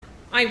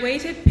I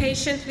waited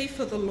patiently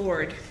for the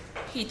Lord.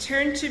 He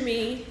turned to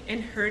me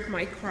and heard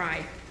my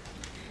cry.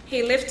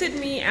 He lifted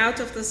me out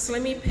of the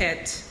slimy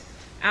pit,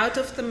 out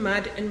of the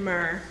mud and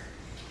mire.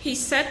 He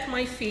set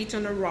my feet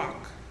on a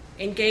rock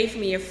and gave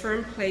me a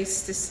firm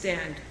place to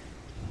stand.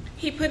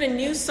 He put a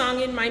new song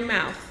in my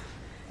mouth,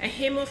 a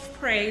hymn of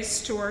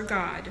praise to our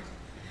God.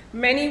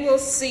 Many will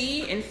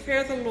see and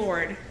fear the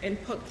Lord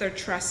and put their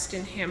trust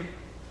in him.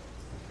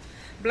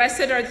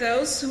 Blessed are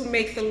those who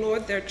make the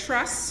Lord their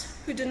trust,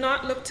 who do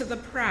not look to the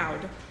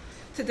proud,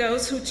 to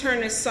those who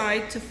turn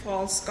aside to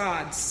false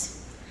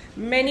gods.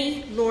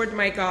 Many, Lord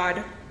my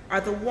God,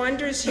 are the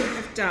wonders you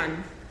have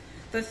done,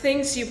 the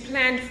things you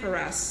planned for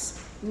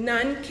us.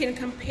 None can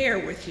compare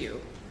with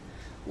you.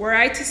 Were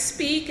I to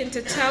speak and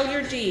to tell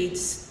your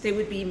deeds, they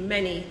would be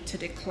many to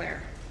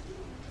declare.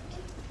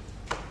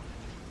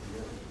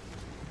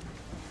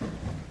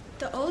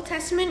 The Old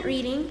Testament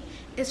reading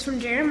is from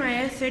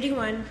Jeremiah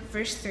 31,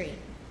 verse 3.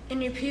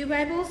 In your Pew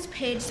Bibles,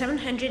 page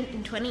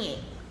 728.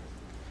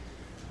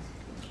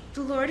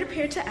 The Lord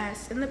appeared to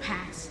us in the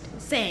past,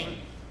 saying,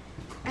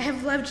 I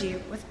have loved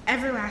you with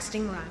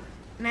everlasting love,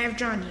 and I have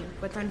drawn you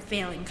with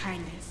unfailing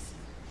kindness.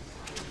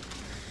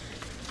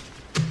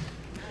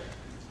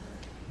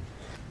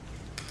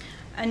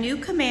 A new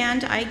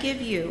command I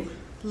give you,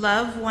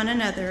 love one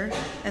another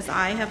as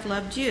I have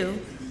loved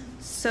you,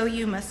 so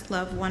you must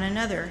love one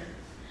another.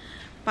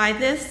 By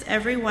this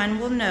everyone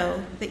will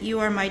know that you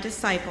are my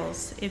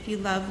disciples, if you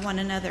love one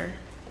another.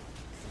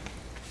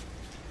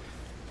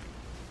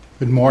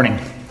 Good morning.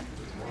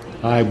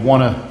 I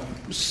want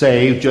to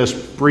say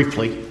just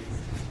briefly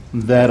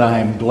that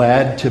I'm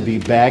glad to be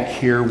back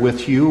here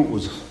with you. It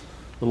was a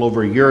little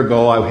over a year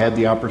ago I had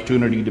the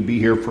opportunity to be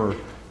here for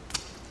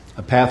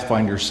a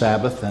Pathfinder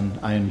Sabbath, and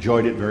I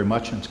enjoyed it very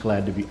much, and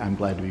I'm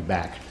glad to be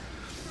back.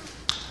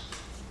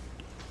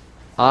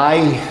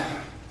 I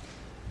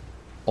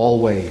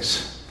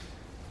always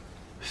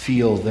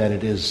feel that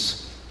it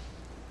is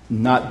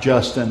not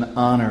just an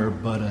honor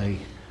but a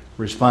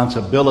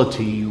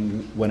responsibility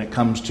when it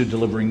comes to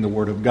delivering the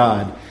Word of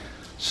God.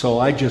 So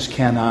I just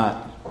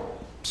cannot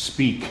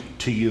speak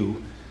to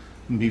you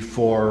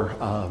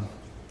before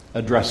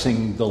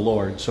addressing the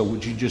Lord. So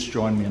would you just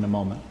join me in a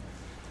moment?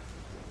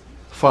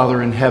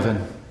 Father in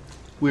heaven,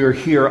 we are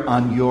here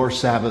on your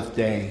Sabbath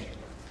day.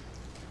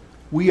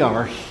 We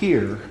are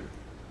here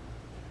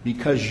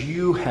because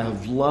you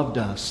have loved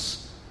us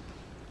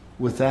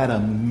with that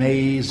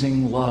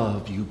amazing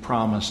love you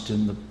promised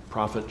in the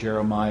prophet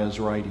Jeremiah's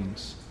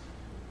writings.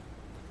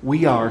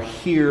 We are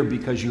here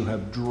because you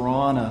have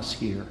drawn us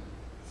here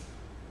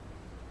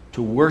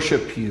to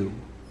worship you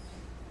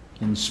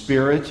in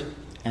spirit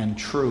and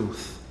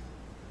truth.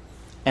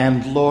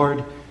 And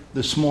Lord,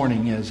 this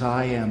morning as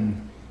I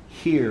am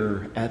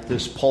here at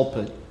this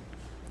pulpit,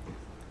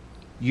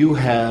 you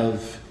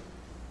have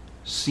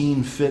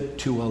seen fit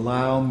to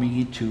allow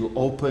me to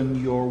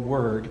open your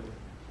word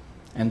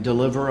and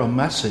deliver a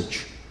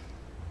message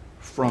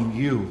from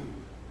you.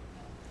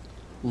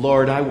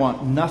 Lord, I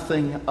want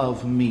nothing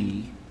of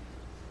me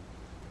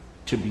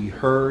to be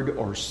heard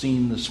or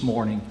seen this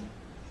morning,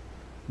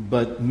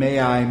 but may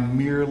I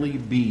merely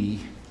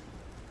be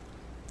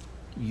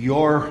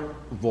your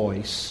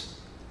voice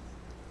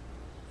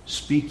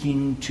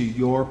speaking to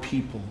your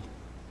people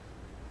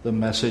the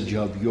message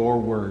of your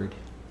word.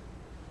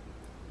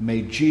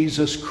 May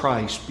Jesus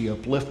Christ be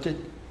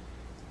uplifted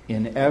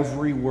in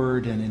every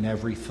word and in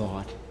every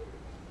thought.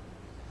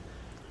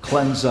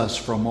 Cleanse us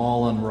from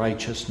all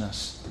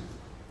unrighteousness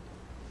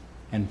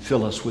and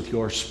fill us with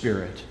your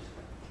Spirit.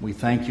 We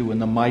thank you in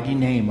the mighty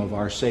name of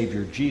our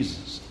Savior,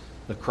 Jesus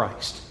the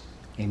Christ.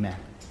 Amen.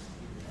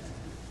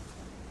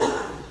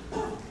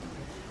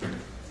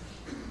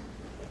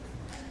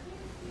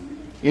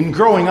 In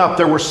growing up,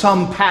 there were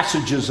some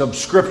passages of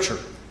Scripture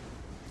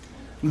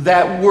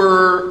that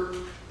were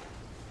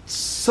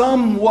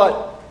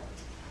somewhat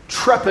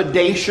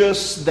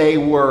trepidatious, they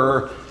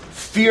were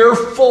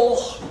fearful.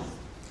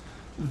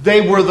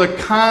 They were the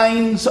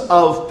kinds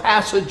of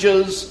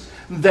passages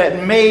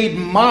that made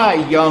my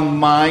young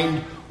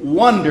mind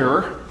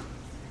wonder,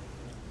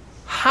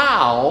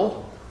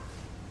 how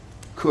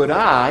could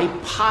I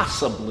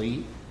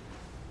possibly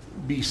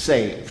be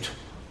saved?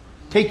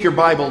 Take your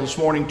Bible this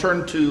morning,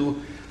 turn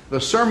to the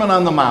Sermon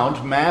on the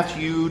Mount,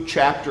 Matthew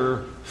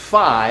chapter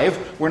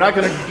 5. We're not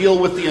going to deal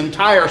with the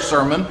entire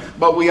sermon,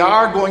 but we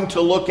are going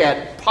to look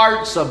at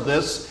parts of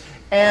this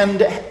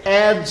and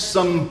add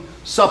some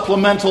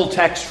supplemental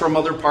text from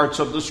other parts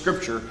of the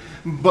Scripture.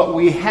 But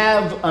we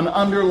have an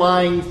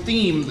underlying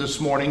theme this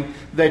morning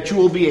that you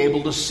will be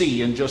able to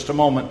see in just a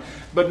moment.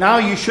 But now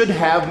you should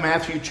have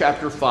Matthew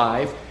chapter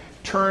 5.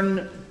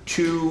 Turn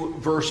to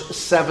verse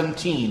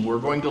 17. We're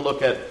going to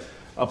look at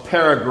a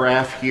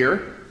paragraph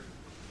here.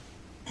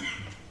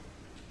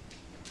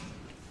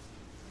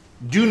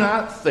 Do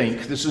not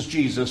think, this is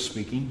Jesus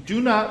speaking, do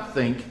not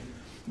think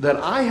that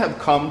I have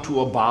come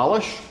to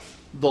abolish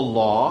the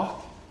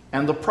law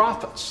and the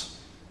prophets.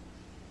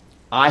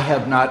 I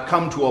have not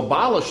come to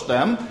abolish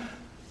them,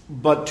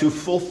 but to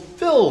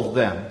fulfill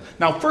them.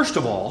 Now, first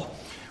of all,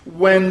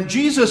 When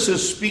Jesus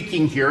is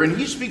speaking here, and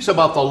he speaks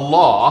about the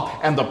law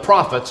and the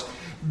prophets,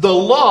 the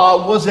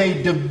law was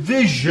a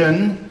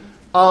division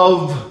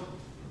of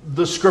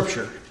the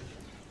Scripture.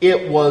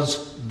 It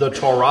was the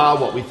Torah,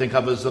 what we think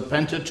of as the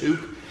Pentateuch.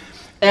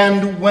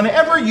 And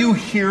whenever you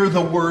hear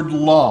the word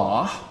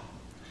law,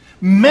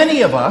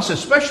 many of us,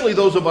 especially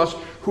those of us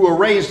who are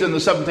raised in the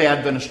Seventh-day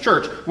Adventist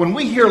Church, when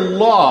we hear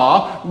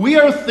law, we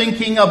are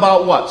thinking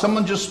about what?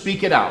 Someone just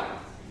speak it out.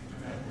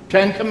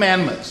 10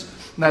 Commandments.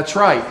 That's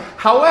right.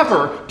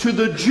 However, to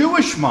the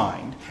Jewish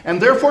mind, and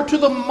therefore to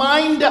the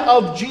mind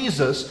of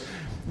Jesus,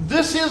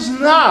 this is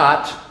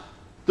not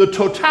the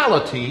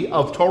totality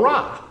of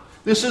Torah.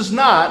 This is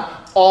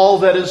not all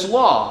that is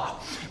law.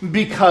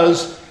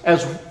 Because,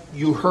 as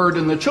you heard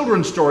in the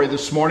children's story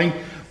this morning,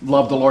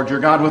 love the Lord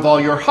your God with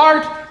all your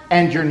heart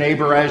and your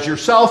neighbor as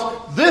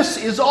yourself. This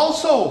is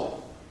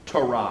also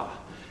Torah.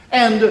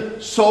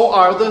 And so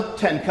are the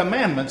 10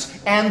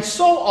 Commandments. And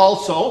so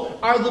also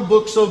are the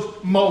books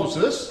of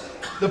Moses,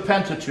 the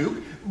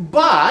Pentateuch.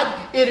 But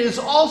it is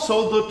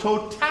also the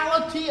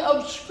totality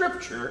of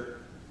Scripture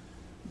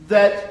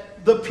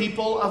that the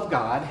people of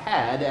God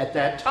had at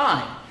that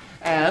time.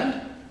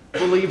 And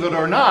believe it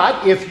or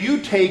not, if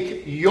you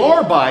take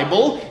your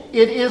Bible,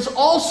 it is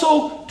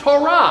also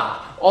Torah.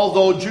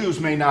 Although Jews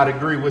may not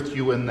agree with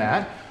you in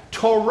that,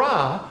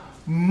 Torah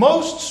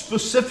most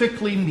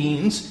specifically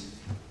means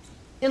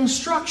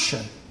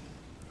instruction.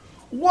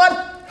 What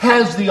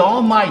has the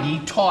Almighty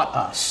taught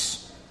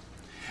us?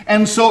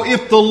 And so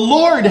if the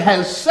Lord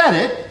has said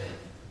it,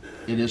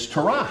 it is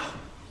Torah.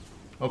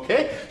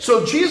 Okay?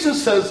 So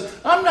Jesus says,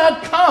 I'm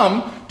not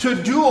come to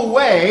do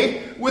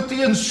away with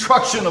the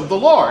instruction of the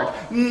Lord.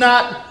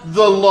 Not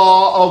the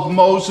law of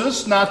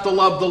Moses, not to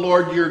love the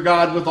Lord your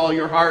God with all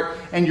your heart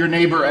and your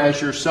neighbor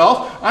as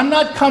yourself. I'm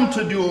not come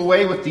to do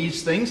away with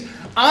these things.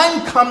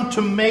 I'm come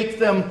to make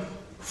them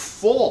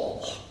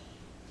full.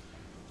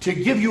 To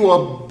give you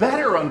a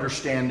better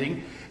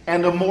understanding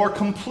and a more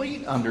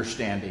complete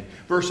understanding.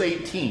 Verse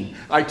 18,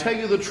 I tell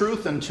you the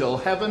truth, until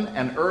heaven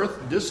and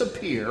earth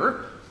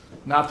disappear,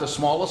 not the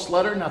smallest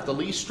letter, not the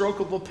least stroke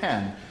of a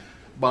pen,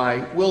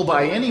 will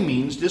by any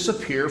means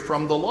disappear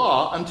from the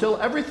law until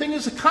everything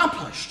is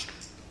accomplished.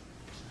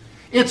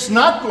 It's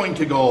not going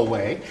to go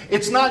away.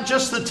 It's not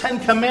just the 10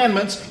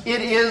 Commandments.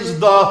 It is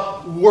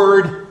the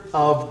Word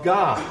of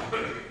God.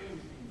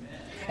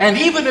 And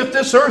even if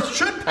this earth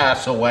should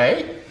pass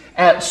away,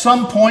 at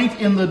some point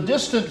in the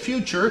distant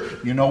future,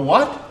 you know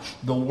what?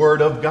 The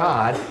Word of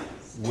God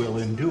will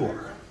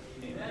endure.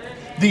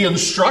 The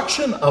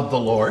instruction of the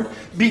Lord,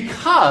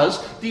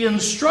 because the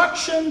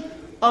instruction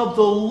of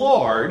the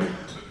Lord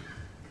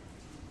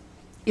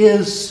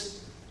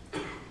is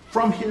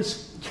from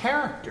His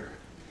character.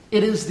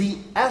 It is the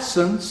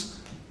essence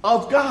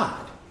of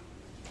God.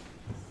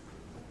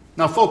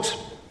 Now, folks,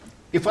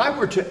 if I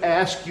were to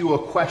ask you a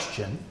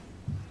question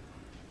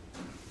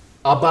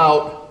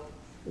about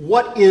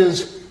what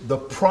is the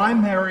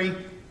primary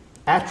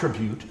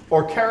attribute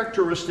or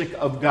characteristic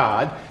of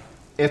God,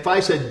 if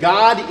I said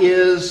God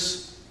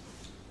is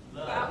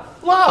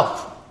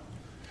love.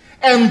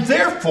 And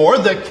therefore,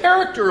 the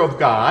character of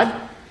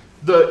God,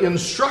 the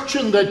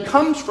instruction that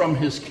comes from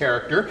His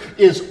character,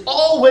 is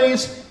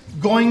always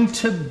going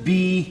to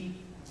be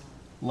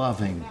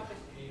loving.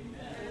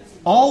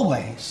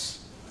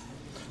 Always.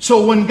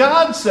 So when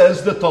God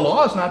says that the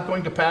law is not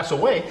going to pass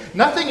away,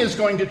 nothing is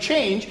going to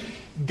change.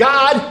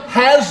 God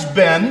has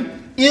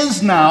been,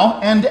 is now,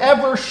 and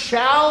ever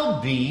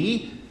shall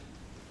be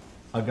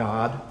a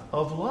God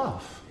of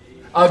love.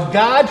 A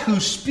God who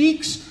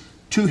speaks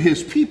to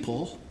His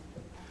people,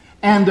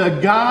 and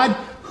a God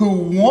who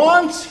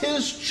wants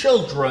His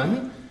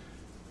children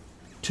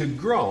to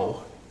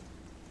grow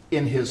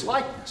in His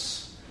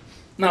likeness.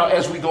 Now,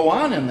 as we go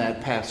on in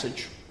that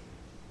passage,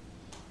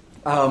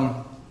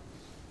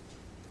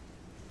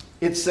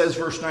 it says,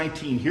 verse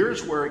 19,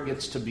 here's where it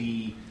gets to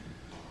be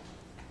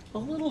a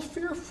little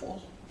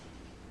fearful.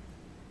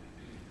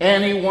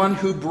 Anyone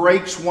who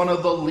breaks one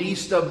of the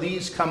least of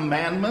these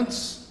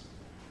commandments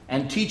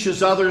and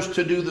teaches others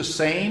to do the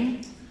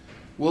same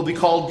will be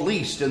called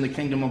least in the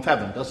kingdom of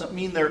heaven. Doesn't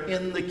mean they're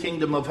in the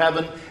kingdom of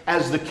heaven.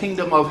 As the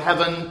kingdom of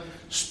heaven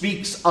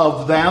speaks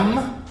of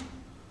them,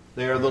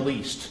 they are the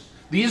least.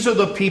 These are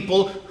the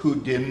people who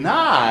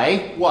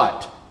deny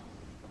what?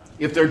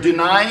 If they're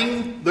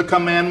denying the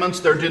commandments,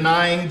 they're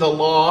denying the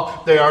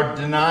law, they are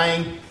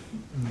denying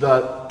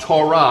the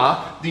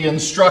Torah, the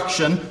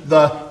instruction,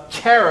 the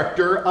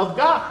character of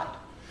God.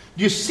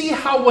 Do you see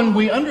how when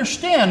we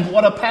understand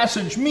what a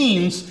passage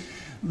means,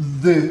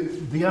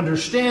 the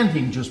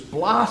understanding just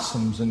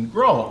blossoms and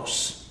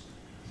grows?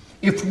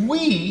 If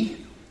we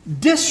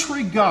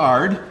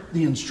disregard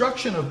the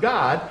instruction of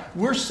God,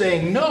 we're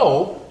saying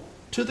no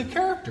to the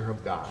character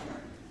of God.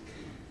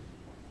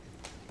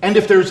 And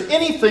if there's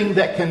anything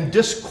that can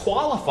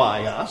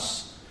disqualify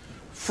us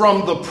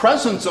from the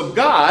presence of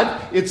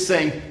God, it's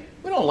saying,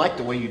 we don't like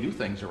the way you do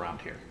things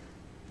around here.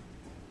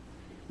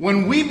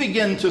 When we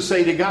begin to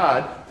say to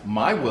God,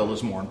 my will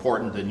is more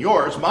important than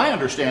yours, my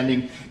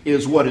understanding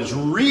is what is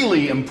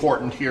really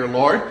important here,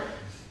 Lord,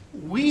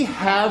 we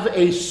have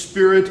a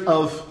spirit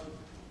of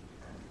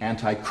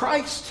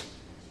anti-Christ,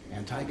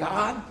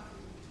 anti-God,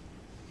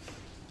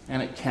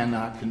 and it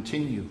cannot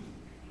continue.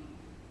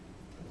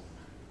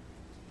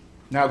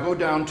 Now go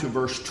down to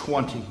verse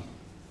 20.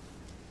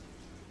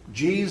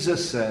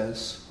 Jesus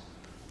says,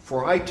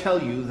 "For I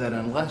tell you that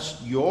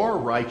unless your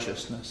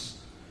righteousness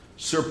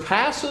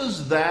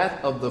surpasses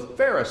that of the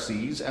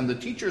Pharisees and the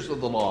teachers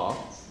of the law,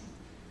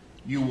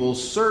 you will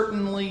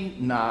certainly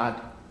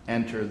not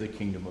enter the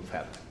kingdom of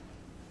heaven."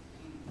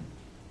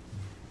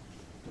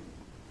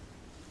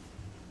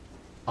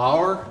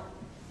 Our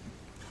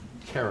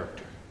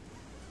character,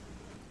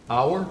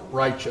 our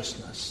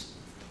righteousness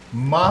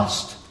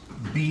must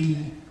be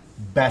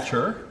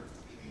better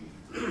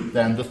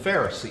than the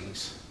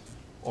Pharisees,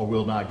 or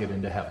we'll not get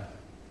into heaven.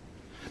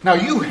 Now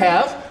you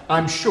have,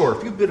 I'm sure,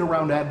 if you've been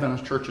around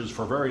Adventist churches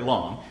for very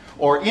long,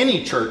 or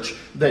any church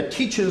that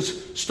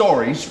teaches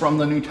stories from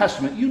the New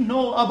Testament, you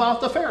know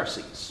about the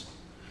Pharisees.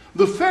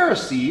 The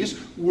Pharisees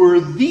were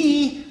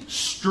the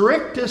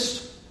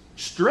strictest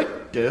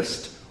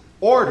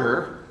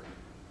order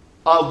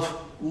of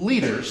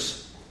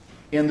leaders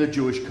in the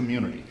Jewish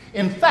community.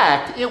 In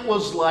fact, it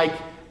was like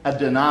a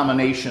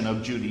denomination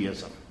of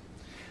Judaism.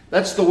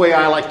 That's the way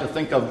I like to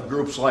think of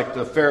groups like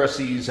the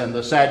Pharisees and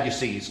the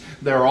Sadducees.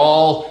 They're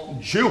all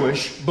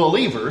Jewish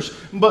believers,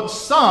 but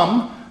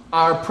some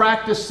are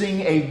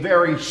practicing a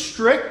very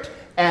strict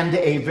and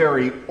a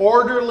very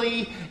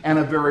orderly and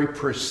a very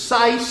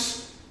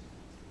precise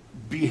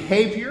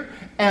behavior,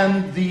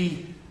 and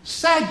the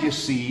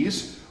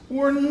Sadducees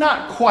were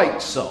not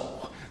quite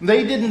so.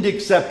 They didn't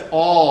accept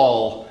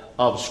all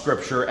of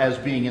Scripture as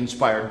being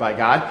inspired by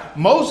God.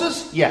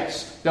 Moses,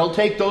 yes, they'll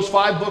take those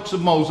 5 books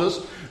of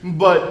Moses,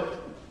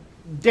 but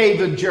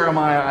David,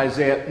 Jeremiah,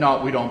 Isaiah,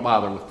 no, we don't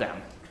bother with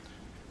them.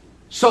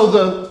 So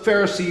the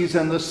Pharisees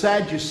and the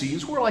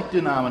Sadducees were like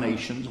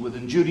denominations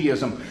within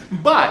Judaism.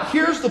 But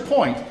here's the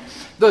point.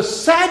 The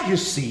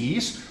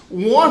Sadducees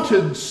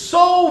wanted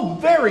so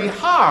very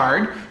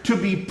hard to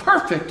be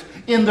perfect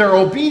in their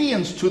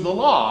obedience to the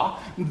law,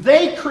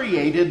 they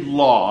created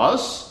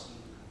laws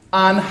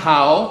on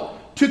how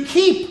to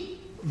keep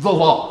the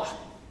law.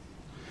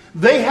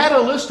 They had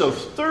a list of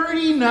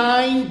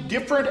 39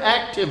 different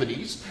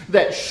activities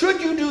that, should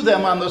you do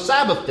them on the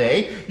Sabbath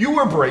day, you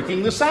were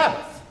breaking the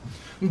Sabbath.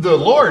 The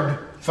Lord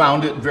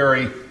found it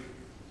very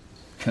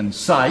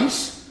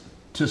concise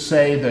to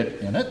say that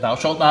in it, thou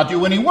shalt not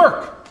do any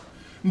work.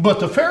 But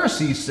the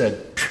Pharisees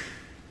said,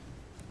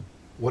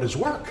 what is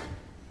work?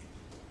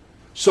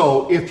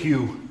 So if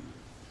you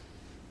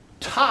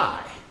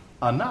tie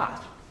a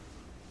knot,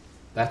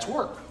 that's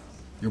work.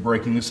 You're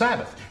breaking the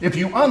Sabbath. If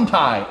you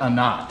untie a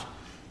knot,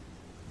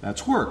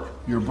 that's work.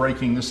 You're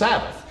breaking the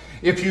Sabbath.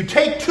 If you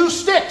take 2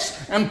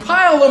 sticks and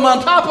pile them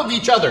on top of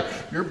each other,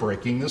 you're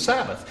breaking the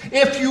Sabbath.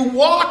 If you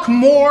walk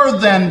more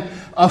than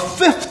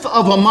 1/5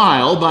 of a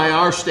mile by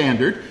our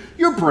standard,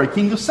 you're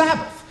breaking the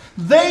Sabbath.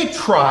 They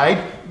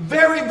tried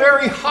very,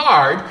 very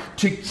hard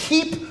to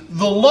keep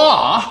the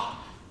law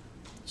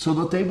so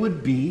that they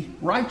would be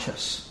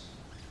righteous.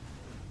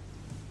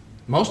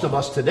 Most of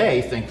us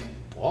today think,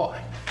 boy,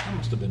 that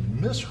must have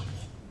been miserable.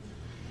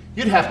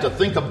 You'd have to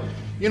think of,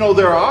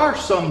 there are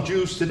some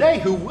Jews today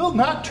who will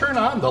not turn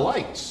on the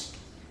lights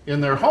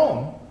in their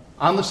home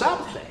on the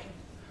Sabbath day.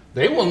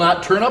 They will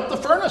not turn up the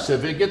furnace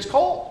if it gets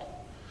cold.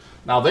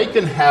 Now, they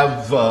can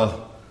have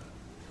a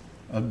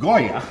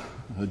Goya,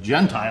 a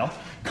Gentile,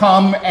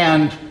 come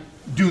and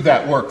do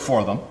that work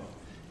for them,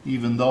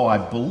 even though I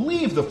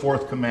believe the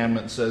 4th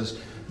commandment says,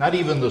 not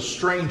even the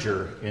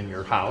stranger in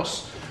your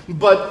house.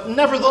 But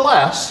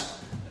nevertheless,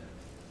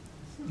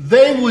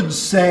 they would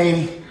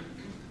say,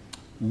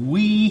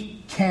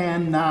 we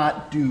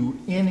cannot do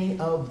any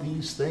of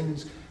these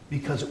things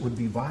because it would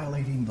be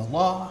violating the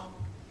law,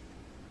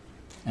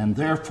 and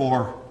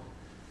therefore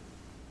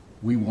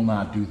we will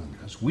not do them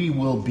because we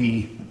will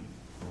be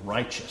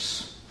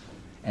righteous.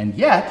 And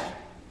yet,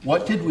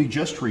 what did we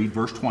just read?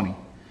 Verse 20.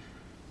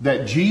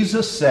 That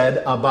Jesus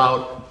said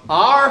about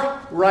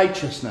our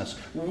righteousness.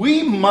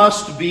 We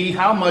must be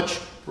how much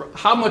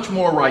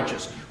more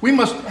righteous? We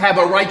must have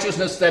a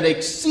righteousness that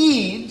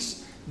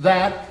exceeds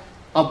that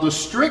of the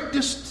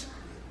strictest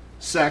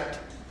sect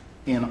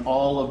in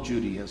all of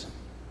Judaism.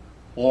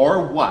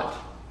 Or what?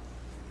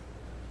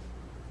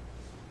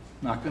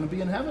 Not going to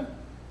be in heaven.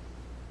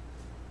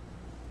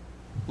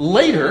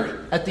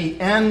 Later, at the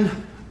end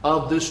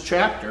of this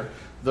chapter,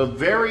 the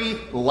very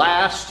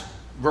last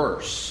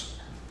verse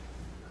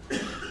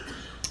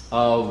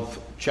of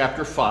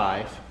chapter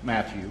 5,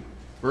 Matthew,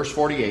 verse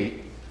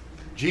 48,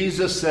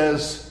 Jesus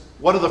says,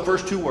 what are the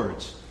first 2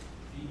 words?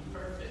 Be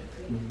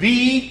perfect.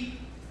 Be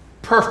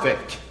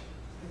perfect,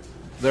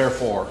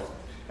 therefore,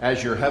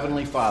 as your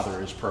heavenly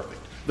Father is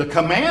perfect. The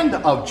command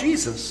of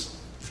Jesus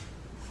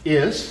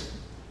is,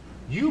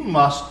 you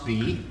must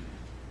be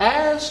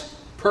as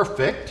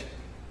perfect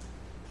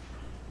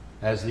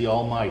as the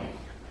Almighty.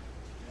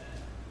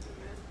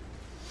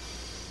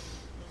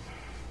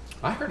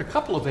 I heard a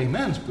couple of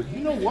amens, but you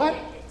know what?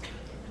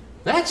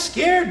 That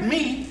scared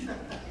me.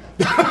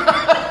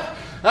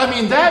 I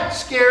mean, that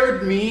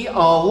scared me a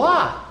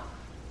lot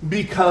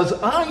because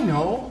I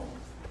know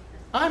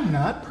I'm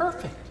not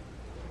perfect.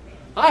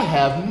 I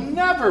have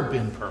never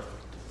been perfect.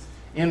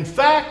 In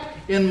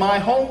fact, in my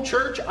home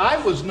church, I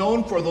was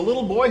known for the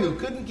little boy who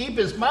couldn't keep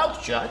his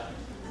mouth shut,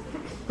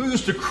 who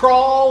used to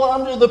crawl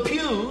under the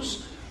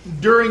pews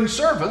during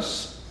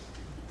service,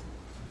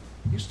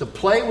 used to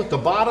play with the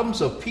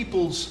bottoms of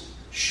people's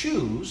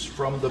shoes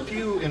from the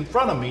pew in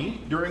front of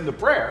me during the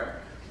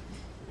prayer.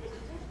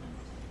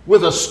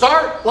 With a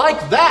start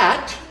like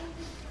that,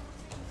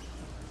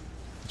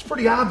 it's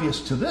pretty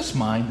obvious to this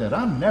mind that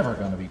I'm never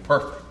going to be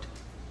perfect.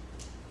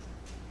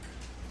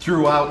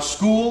 Throughout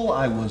school,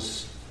 I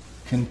was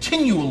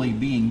continually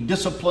being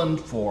disciplined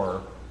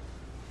for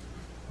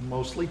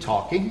mostly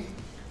talking.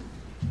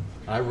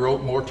 I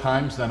wrote more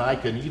times than I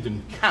can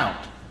even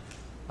count.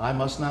 I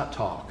must not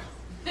talk.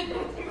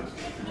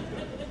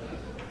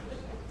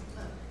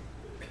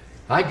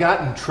 I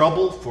got in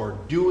trouble for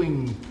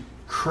doing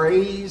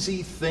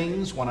crazy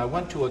things when I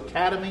went to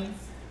academy.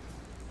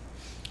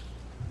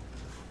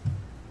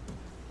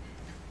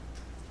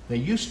 They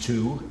used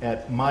to,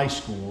 at my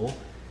school,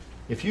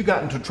 if you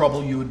got into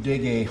trouble, you would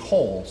dig a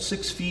hole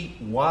 6 feet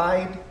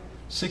wide,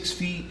 6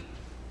 feet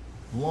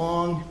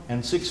long,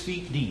 and 6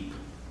 feet deep.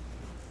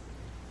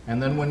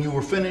 And then when you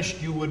were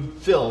finished, you would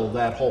fill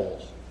that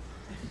hole.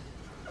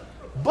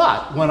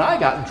 But when I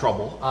got in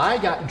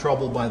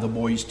trouble by the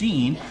boys'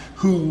 dean,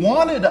 who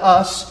wanted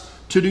us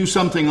to do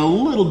something a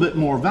little bit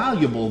more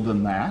valuable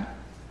than that.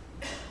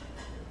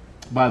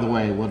 By the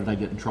way, what did I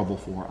get in trouble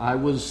for? I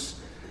was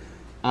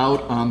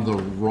out on the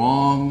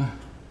wrong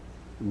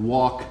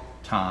walk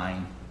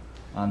time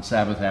on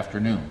Sabbath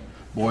afternoon.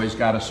 Boys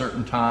got a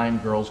certain time,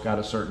 girls got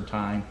a certain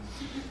time.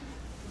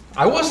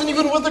 I wasn't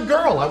even with a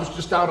girl. I was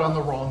just out on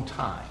the wrong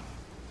time.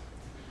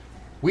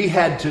 We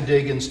had to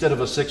dig, instead of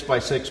a 6 by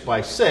 6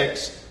 by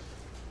 6,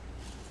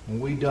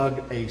 we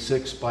dug a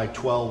 6 by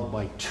 12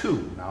 by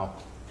 2. Now,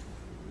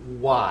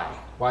 why?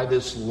 Why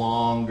this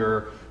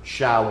longer,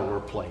 shallower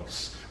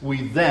place?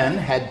 We then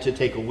had to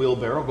take a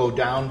wheelbarrow, go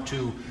down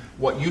to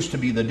what used to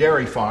be the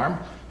dairy farm,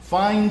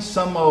 find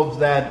some of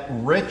that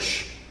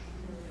rich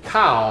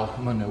cow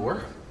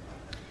manure,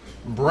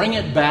 bring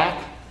it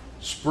back,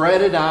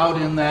 spread it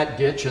out in that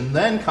ditch, and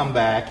then come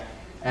back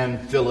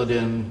and fill it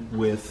in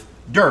with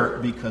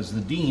dirt because the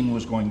dean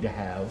was going to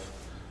have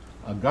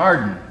a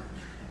garden.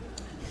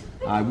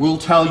 I will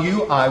tell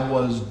you, I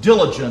was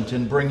diligent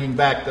in bringing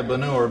back the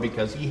manure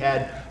because he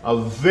had a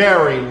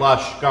very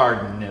lush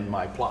garden in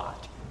my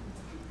plot.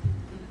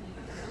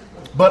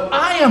 But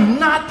I am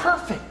not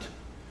perfect.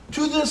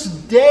 To this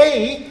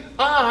day,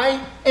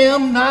 I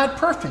am not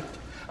perfect.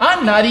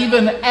 I'm not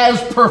even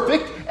as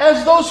perfect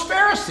as those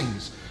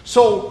Pharisees.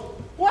 So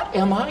what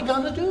am I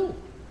going to do?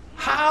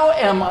 How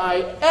am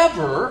I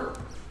ever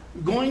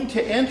going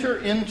to enter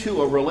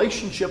into a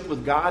relationship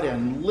with God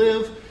and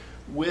live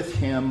with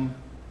Him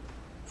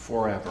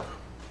forever?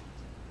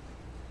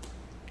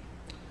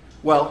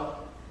 Well,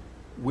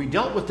 we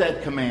dealt with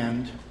that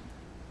command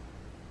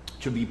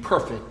to be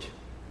perfect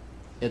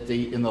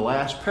in the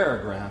last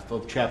paragraph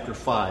of chapter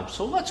 5.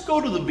 So let's go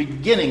to the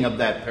beginning of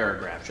that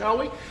paragraph, shall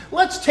we?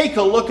 Let's take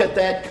a look at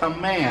that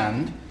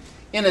command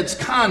in its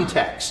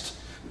context.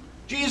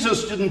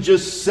 Jesus didn't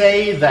just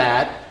say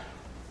that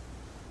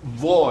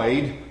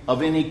void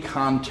of any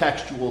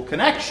contextual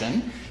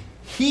connection.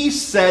 He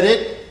said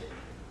it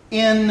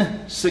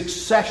in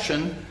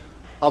succession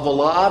of a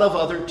lot of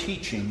other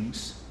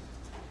teachings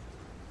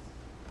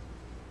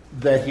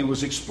that he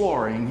was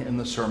exploring in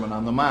the Sermon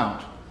on the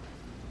Mount.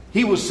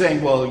 He was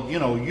saying, well,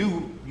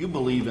 you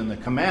believe in the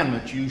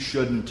commandment, you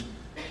shouldn't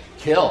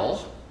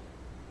kill.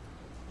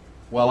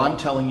 Well, I'm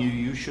telling you,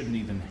 you shouldn't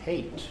even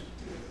hate.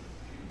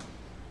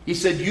 He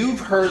said,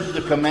 you've heard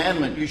the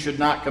commandment, you should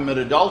not commit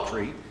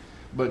adultery.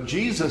 But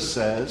Jesus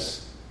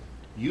says,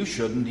 you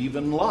shouldn't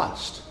even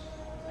lust.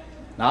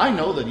 Now, I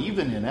know that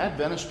even in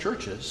Adventist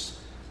churches,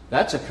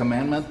 that's a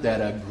commandment that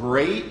a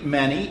great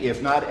many,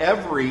 if not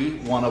every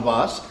one of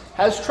us,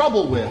 has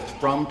trouble with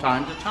from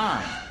time to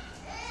time.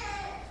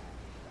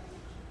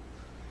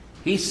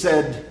 He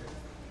said,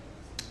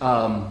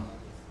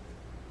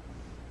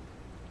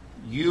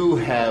 you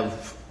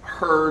have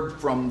heard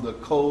from the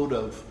code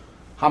of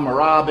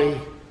Hammurabi,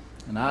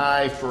 an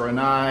eye for an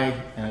eye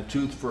and a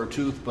tooth for a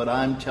tooth, but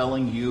I'm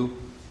telling you,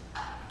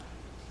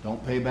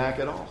 don't pay back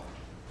at all.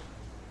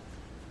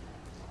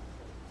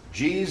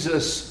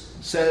 Jesus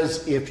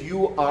says if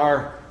you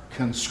are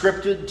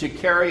conscripted to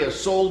carry a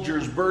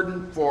soldier's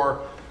burden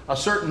for a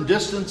certain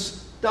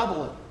distance,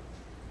 double it.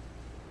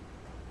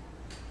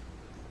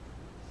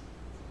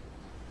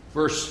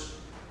 Verse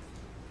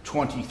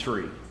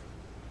 23.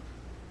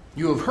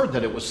 You have heard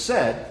that it was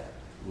said,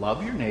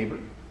 love your neighbor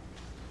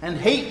and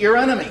hate your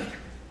enemy.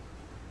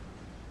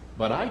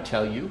 But I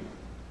tell you,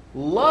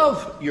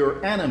 love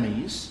your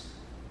enemies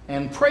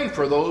and pray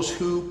for those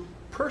who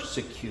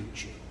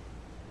persecute you.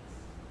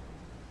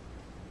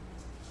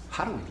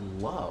 How do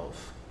we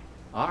love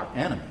our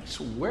enemies?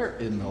 Where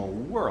in the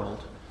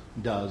world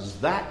does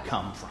that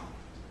come from?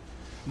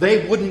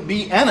 They wouldn't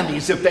be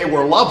enemies if they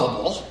were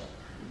lovable.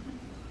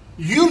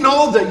 You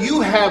know that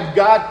you have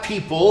got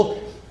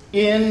people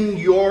in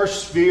your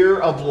sphere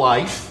of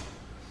life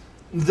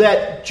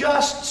that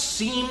just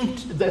seem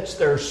that's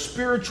their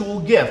spiritual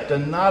gift,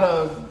 and not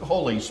a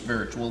holy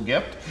spiritual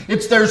gift.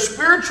 It's their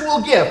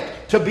spiritual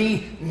gift to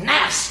be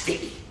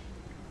nasty.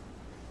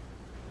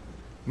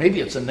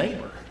 Maybe it's a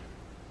neighbor.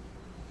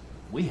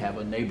 We have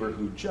a neighbor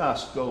who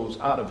just goes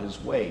out of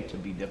his way to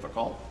be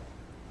difficult.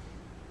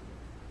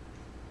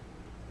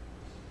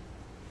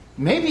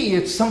 Maybe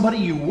it's somebody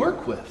you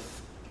work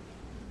with.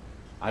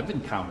 I've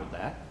encountered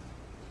that.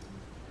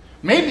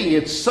 Maybe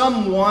it's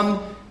someone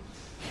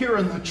here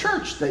in the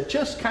church that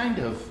just kind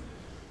of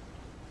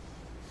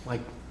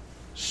like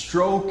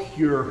stroke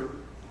your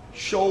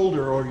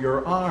shoulder or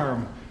your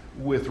arm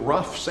with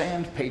rough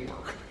sandpaper.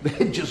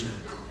 They just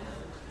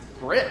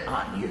grit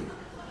on you.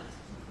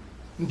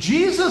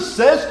 Jesus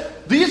says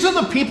these are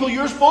the people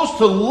you're supposed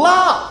to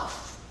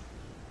love.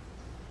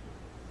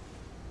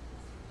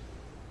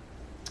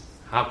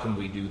 How can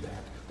we do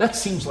that? That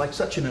seems like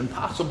such an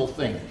impossible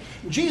thing.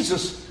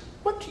 Jesus,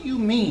 what do you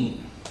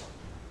mean?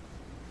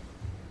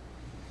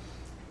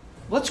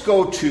 Let's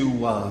go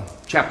to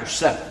chapter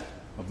 7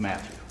 of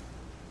Matthew.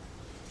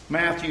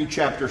 Matthew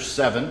chapter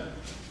 7,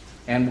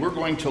 and we're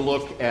going to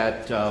look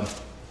at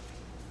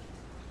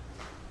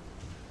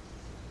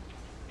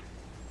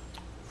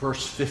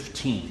verse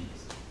 15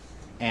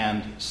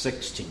 and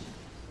 16.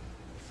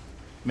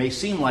 May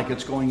seem like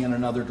it's going in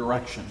another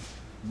direction,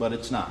 but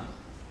it's not.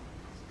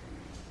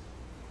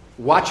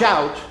 Watch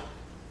out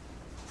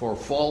for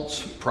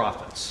false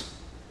prophets.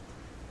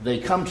 They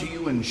come to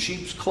you in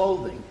sheep's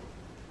clothing,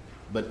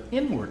 but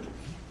inwardly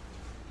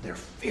they're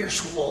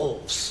fierce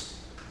wolves.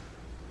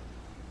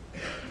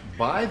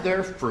 By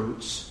their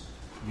fruits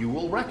you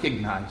will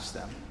recognize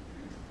them.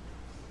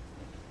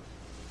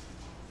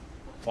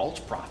 False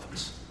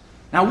prophets.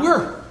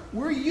 Now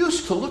we're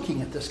used to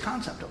looking at this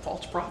concept of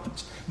false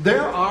prophets.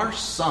 There are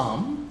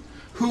some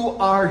who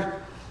are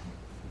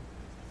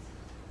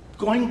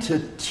going to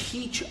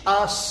teach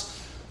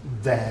us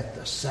that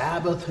the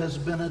Sabbath has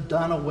been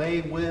done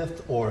away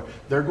with, or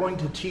they're going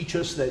to teach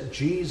us that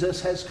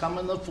Jesus has come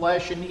in the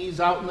flesh and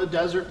he's out in the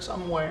desert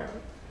somewhere.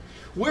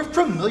 We're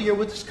familiar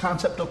with this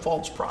concept of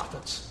false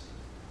prophets.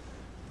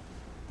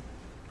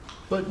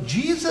 But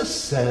Jesus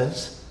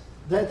says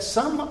that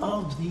some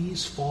of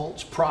these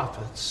false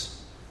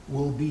prophets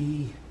will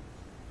be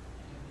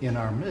in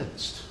our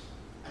midst.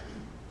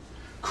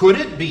 Could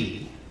it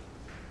be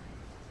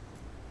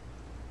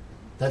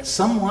that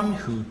someone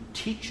who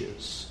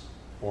teaches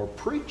or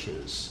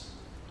preaches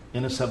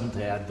in a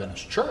Seventh-day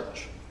Adventist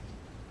church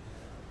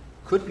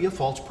could be a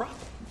false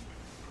prophet?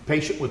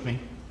 Patient with me.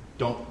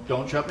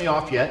 Don't shut me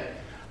off yet.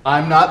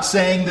 I'm not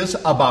saying this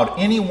about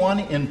anyone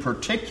in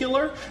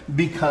particular,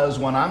 because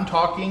when I'm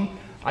talking,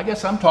 I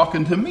guess I'm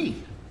talking to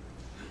me.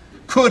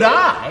 Could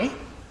I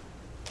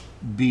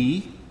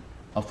be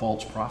a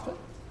false prophet?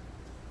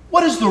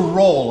 What is the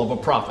role of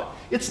a prophet?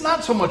 It's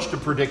not so much to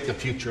predict the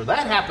future.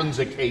 That happens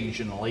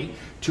occasionally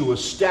to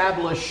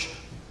establish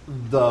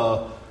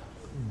the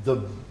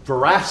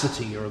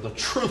veracity or the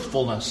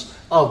truthfulness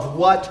of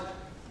what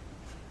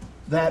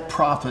that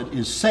prophet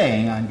is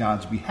saying on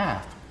God's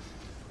behalf.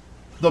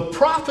 The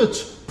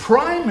prophet's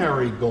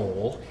primary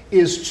goal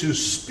is to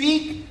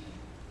speak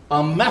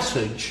a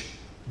message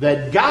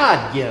that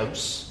God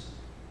gives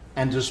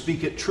and to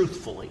speak it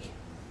truthfully.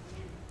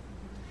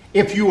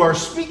 If you are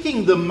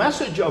speaking the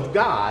message of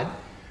God,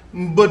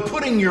 but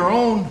putting your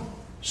own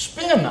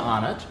spin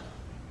on it,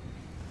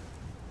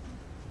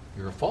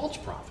 you're a false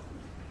prophet.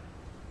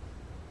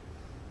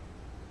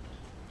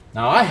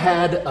 Now, I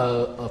had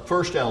a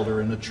first elder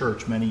in the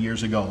church many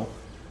years ago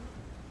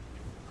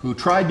who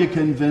tried to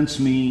convince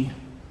me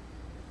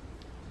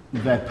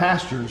that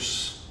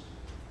pastors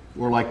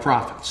were like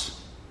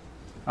prophets.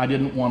 I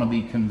didn't want to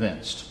be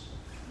convinced.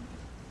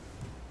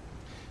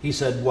 He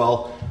said,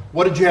 well,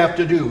 what did you have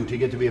to do to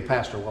get to be a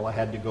pastor? Well, I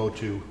had to go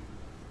to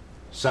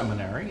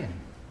seminary and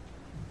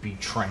be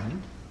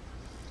trained.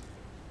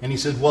 And he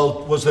said,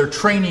 well, was there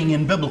training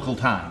in biblical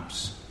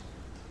times?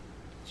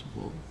 I said,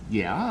 well,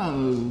 yeah,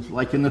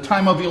 like in the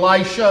time of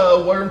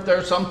Elisha, weren't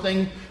there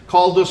something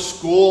called the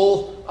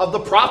school of the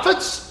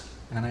prophets?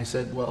 And I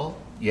said, well,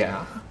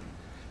 yeah.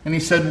 And he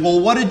said,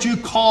 well, what did you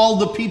call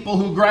the people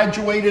who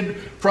graduated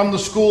from the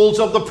schools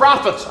of the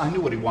prophets? I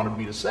knew what he wanted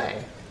me to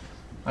say.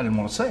 I didn't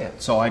want to say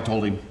it. So I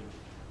told him,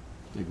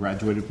 they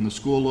graduated from the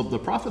school of the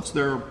prophets.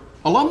 They're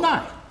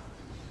alumni.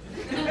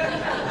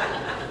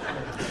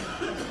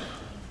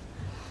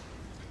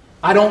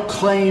 I don't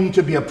claim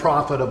to be a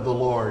prophet of the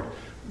Lord,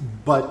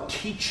 but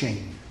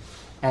teaching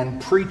and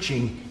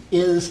preaching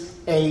is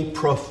a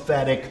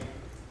prophetic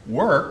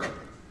work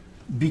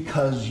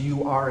because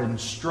you are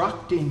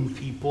instructing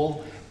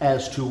people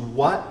as to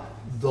what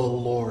the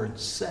Lord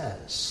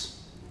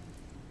says.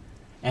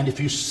 And if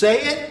you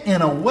say it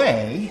in a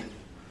way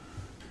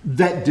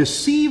that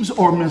deceives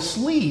or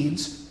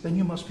misleads, then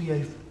you must be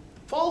a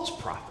false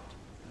prophet.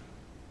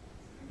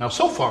 Now,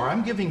 so far,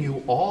 I'm giving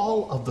you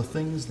all of the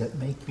things that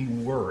make me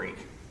worry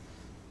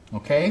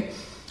Okay?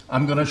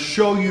 I'm going to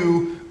show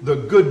you the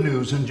good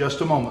news in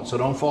just a moment, so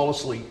don't fall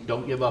asleep.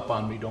 Don't give up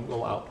on me. Don't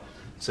go out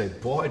and say,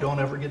 boy, don't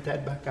ever get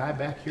that guy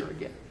back here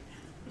again.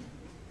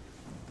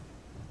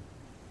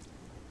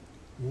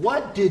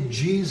 What did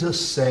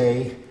Jesus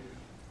say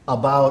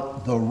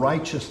about the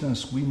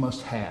righteousness we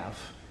must have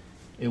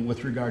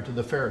with regard to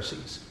the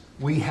Pharisees?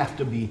 We have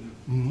to be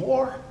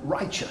more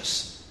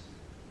righteous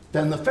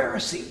than the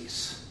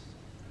Pharisees.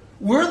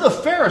 We're the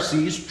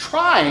Pharisees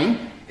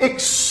trying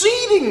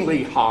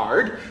exceedingly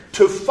hard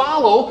to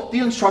follow the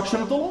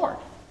instruction of the Lord.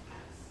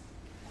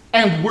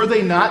 And were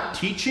they not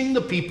teaching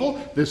the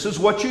people, this is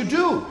what you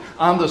do?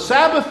 On the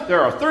Sabbath,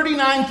 there are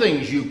 39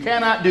 things you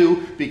cannot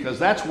do because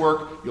that's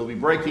work. You'll be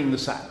breaking the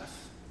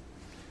Sabbath.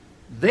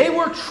 They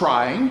were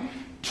trying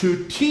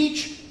to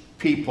teach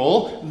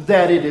people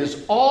that it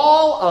is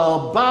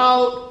all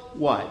about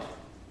what?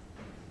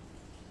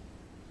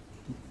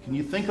 Can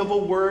you think of a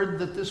word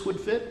that this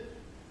would fit?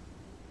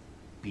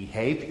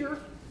 Behavior?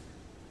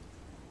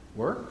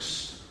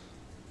 Works?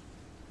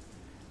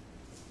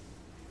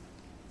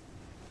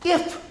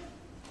 If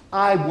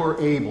I were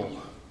able,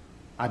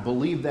 I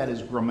believe that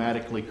is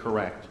grammatically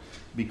correct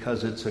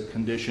because it's a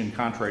condition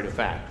contrary to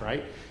fact,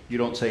 right? You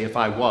don't say if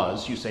I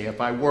was, you say if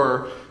I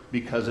were,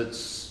 because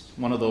it's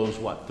one of those,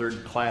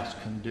 third-class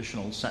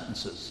conditional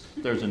sentences.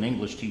 If there's an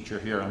English teacher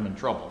here, I'm in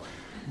trouble.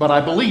 But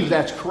I believe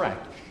that's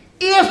correct.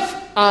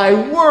 If I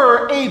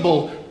were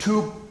able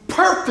to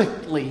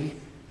perfectly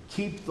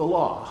keep the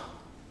law,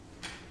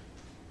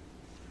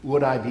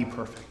 would I be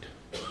perfect?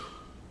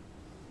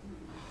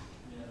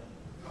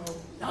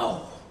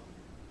 No.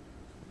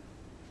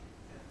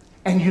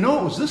 And you know,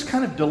 it was this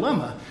kind of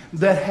dilemma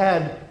that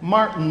had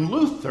Martin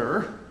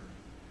Luther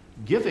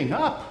giving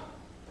up.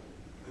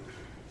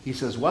 He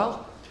says,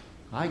 well,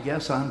 I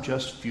guess I'm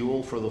just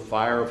fuel for the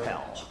fire of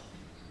hell.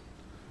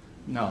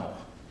 No,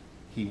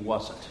 he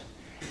wasn't.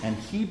 And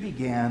he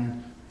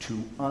began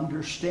to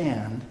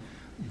understand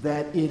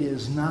that it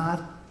is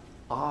not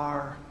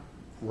our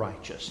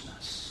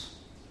righteousness.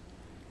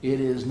 It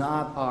is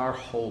not our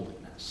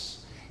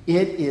holiness.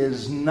 It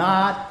is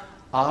not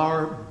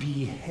our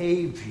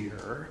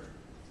behavior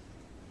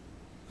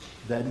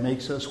that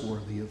makes us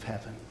worthy of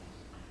heaven.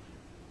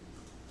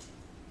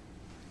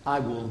 I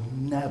will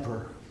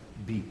never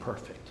be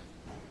perfect,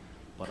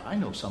 but I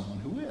know someone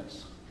who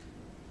is.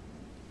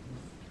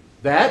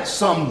 That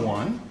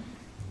someone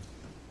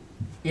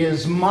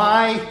is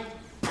my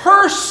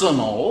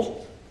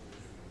personal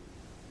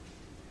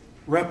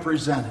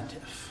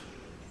representative,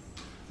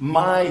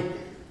 my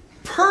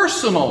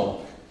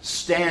personal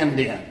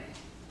stand-in.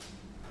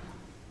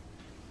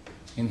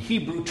 In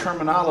Hebrew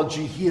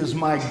terminology, he is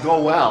my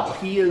Goel.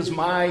 He is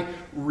my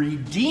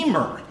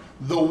Redeemer,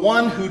 the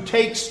one who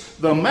takes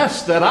the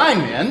mess that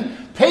I'm in,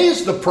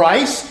 pays the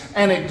price,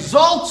 and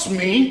exalts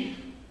me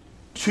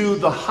to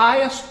the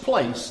highest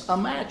place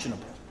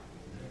imaginable.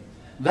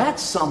 That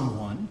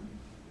someone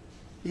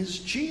is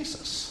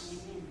Jesus.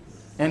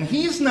 And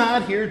he's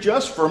not here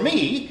just for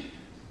me.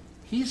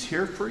 He's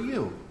here for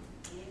you.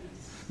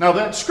 Now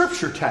that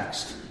scripture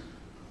text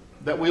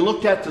that we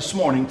looked at this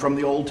morning from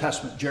the Old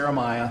Testament,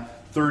 Jeremiah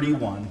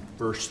 31,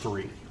 verse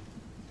 3.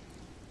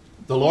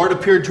 The Lord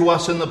appeared to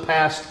us in the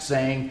past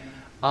saying,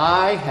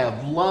 I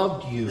have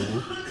loved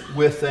you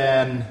with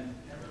an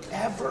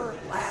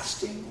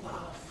everlasting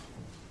love.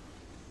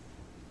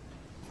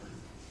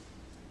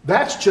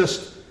 That's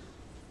just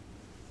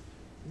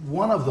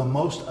one of the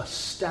most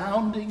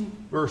astounding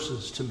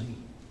verses to me.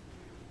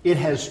 It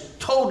has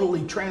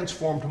totally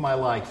transformed my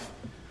life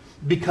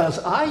because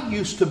I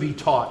used to be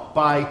taught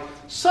by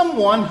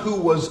someone who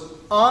was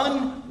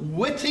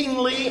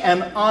unwittingly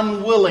and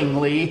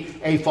unwillingly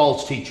a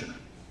false teacher.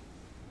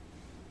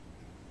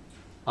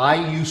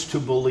 I used to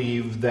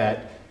believe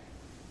that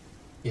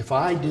if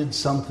I did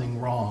something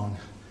wrong,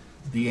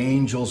 the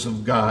angels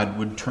of God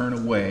would turn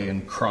away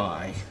and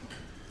cry,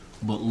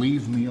 but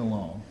leave me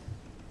alone.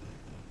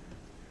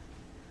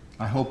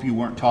 I hope you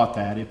weren't taught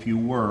that. If you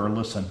were,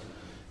 listen,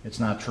 it's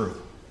not true.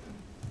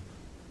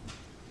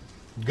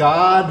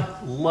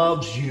 God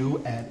loves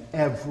you at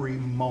every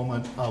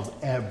moment of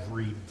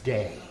every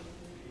day.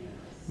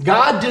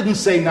 God didn't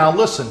say, now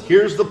listen,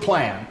 here's the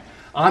plan.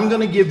 I'm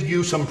going to give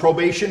you some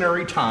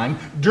probationary time.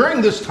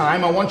 During this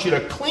time, I want you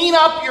to clean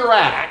up your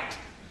act.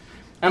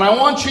 And I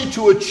want you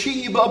to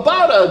achieve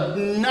about a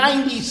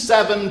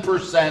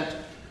 97%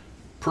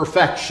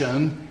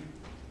 perfection.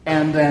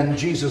 And then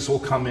Jesus will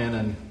come in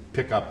and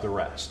pick up the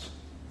rest.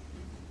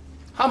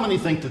 How many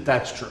think that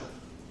that's true?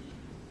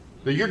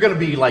 That you're going to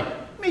be like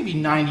maybe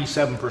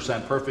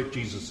 97% perfect.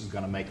 Jesus is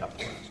going to make up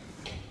the rest.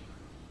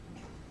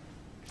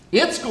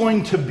 It's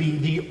going to be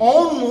the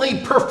only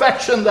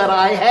perfection that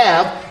I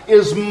have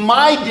is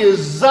my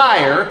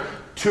desire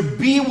to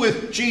be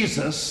with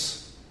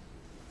Jesus.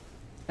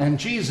 And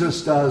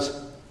Jesus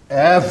does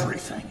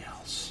everything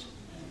else.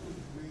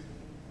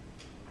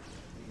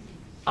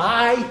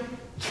 I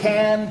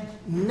can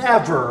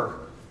never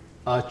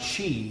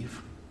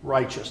achieve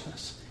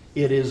righteousness.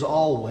 It is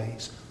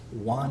always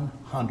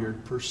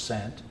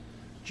 100%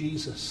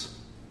 Jesus.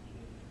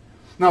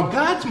 Now,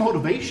 God's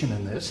motivation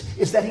in this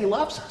is that he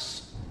loves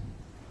us.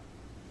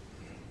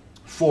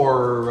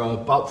 For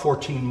about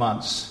 14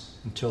 months,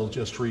 until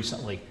just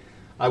recently,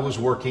 I was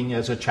working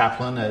as a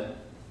chaplain at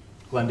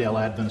Glendale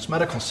Adventist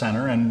Medical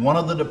Center, and one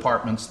of the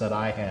departments that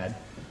I had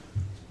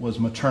was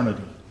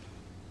maternity.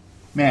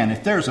 Man,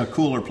 if there's a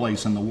cooler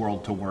place in the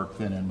world to work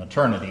than in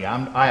maternity,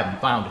 I haven't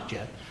found it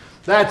yet.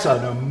 That's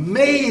an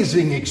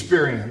amazing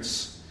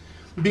experience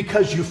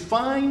because you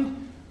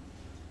find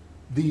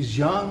these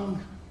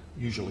young,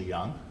 usually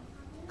young,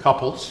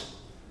 couples.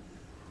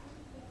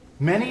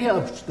 Many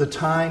of the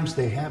times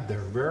they have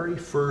their very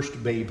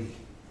first baby.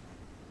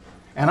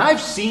 And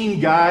I've seen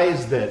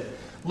guys that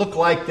look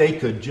like they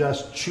could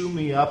just chew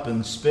me up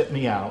and spit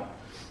me out.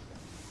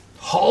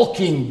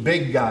 Hulking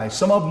big guys,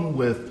 some of them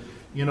with,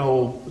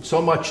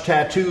 so much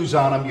tattoos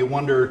on them, you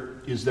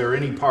wonder, is there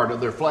any part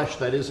of their flesh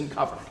that isn't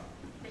covered?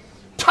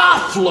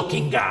 Tough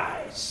looking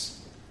guys.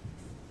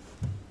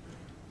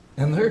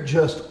 And they're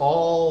just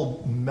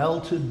all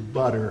melted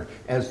butter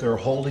as they're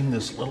holding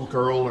this little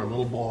girl or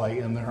little boy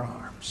in their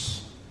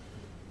arms.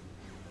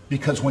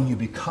 Because when you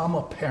become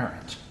a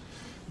parent,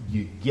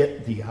 you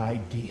get the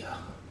idea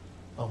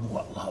of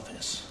what love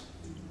is.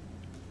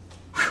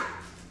 Whew.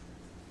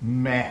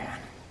 Man.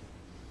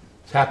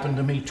 It's happened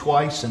to me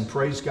twice, and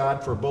praise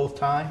God for both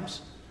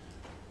times.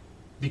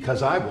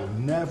 Because I will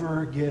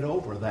never get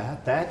over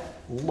that. That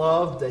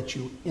love that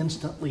you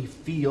instantly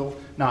feel.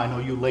 Now, I know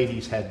you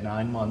ladies had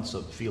 9 months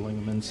of feeling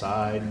them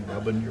inside and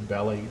rubbing your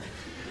belly.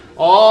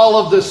 All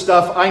of this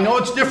stuff, I know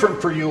it's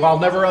different for you. I'll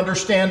never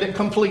understand it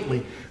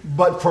completely.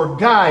 But for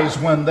guys,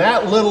 when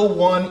that little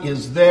one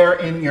is there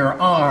in your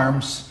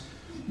arms,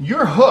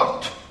 you're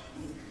hooked.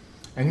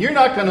 And you're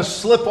not going to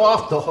slip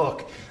off the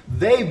hook.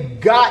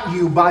 They've got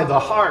you by the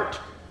heart.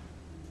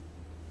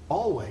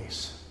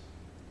 Always.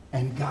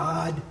 And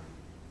God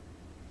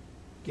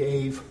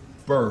gave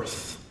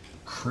birth,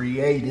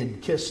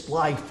 created, kissed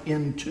life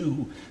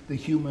into the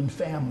human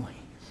family.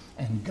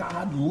 And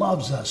God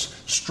loves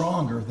us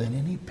stronger than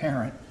any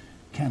parent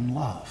can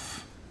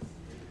love.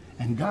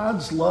 And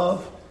God's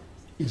love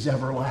is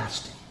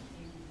everlasting.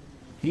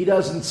 He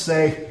doesn't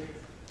say,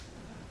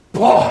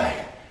 boy,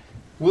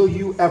 will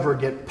you ever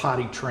get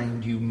potty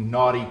trained, you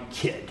naughty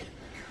kid?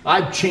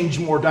 I've changed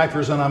more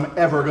diapers than I'm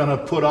ever going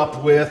to put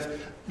up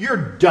with. You're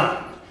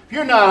done. If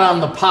you're not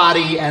on the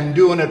potty and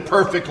doing it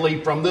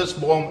perfectly from this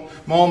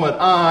moment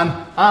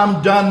on,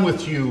 I'm done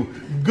with you.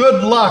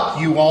 Good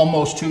luck, you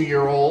almost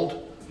 2-year-old.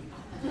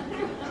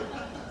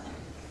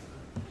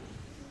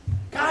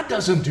 God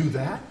doesn't do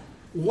that.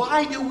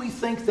 Why do we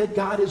think that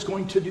God is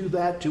going to do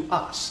that to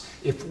us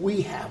if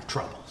we have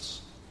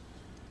troubles?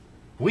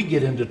 We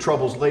get into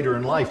troubles later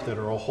in life that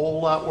are a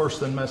whole lot worse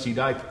than messy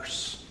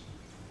diapers.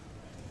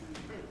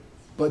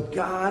 But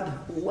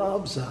God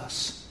loves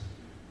us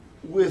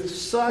with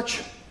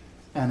such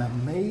an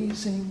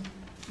amazing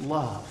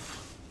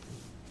love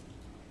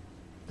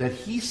that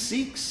he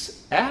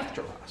seeks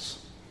after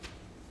us.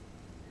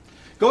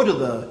 Go to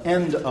the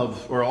end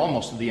of, or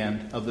almost to the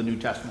end of the New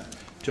Testament,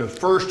 to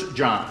 1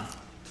 John.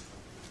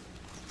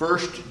 1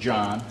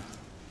 John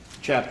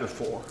chapter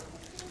 4.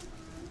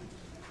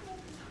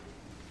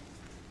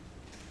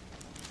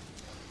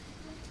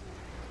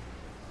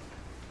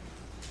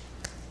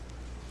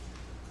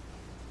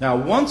 Now,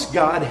 once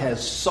God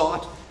has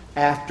sought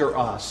after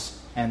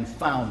us and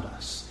found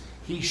us,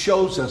 he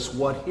shows us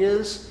what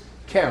his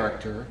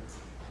character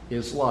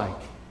is like.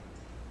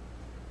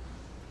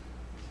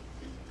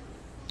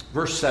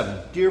 Verse 7,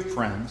 dear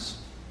friends,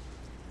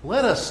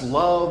 let us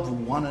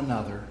love one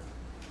another,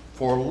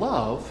 for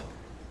love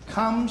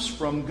comes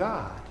from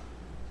God.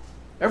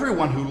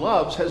 Everyone who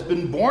loves has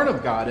been born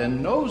of God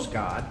and knows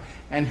God,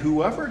 and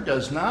whoever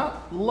does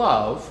not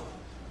love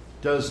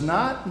does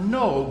not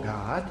know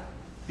God,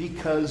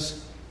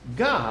 because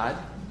God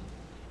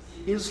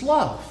is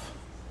love.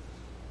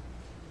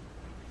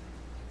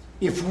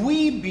 If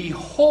we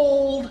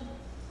behold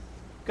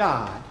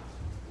God,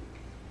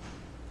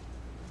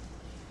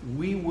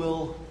 we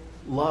will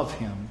love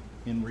him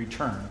in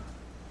return.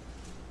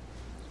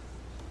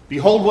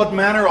 Behold what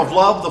manner of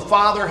love the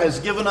Father has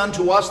given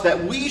unto us,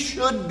 that we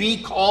should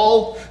be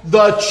called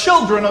the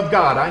children of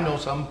God. I know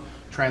some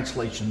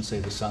translations say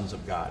the sons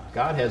of God.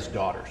 God has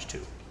daughters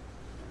too.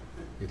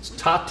 It's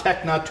ta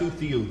tekna tu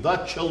theou, the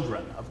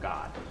children of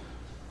God.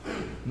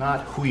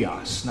 Not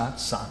huios, not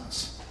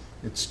sons.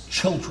 It's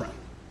children.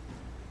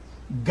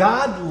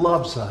 God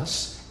loves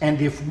us,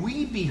 and if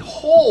we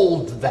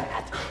behold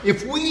that,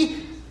 if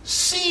we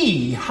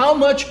see how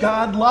much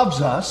God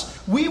loves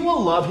us, we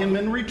will love him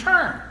in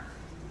return.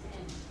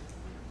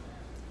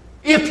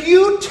 If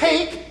you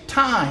take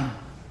time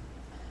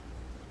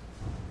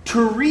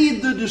to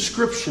read the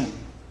description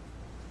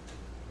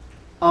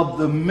of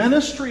the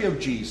ministry of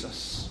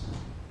Jesus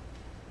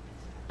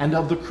and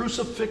of the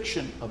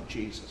crucifixion of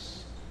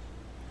Jesus,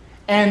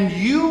 and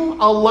you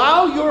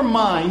allow your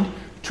mind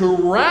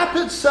to wrap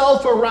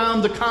itself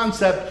around the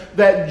concept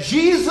that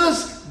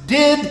Jesus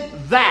did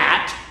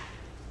that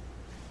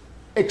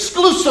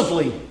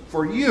exclusively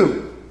for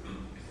you,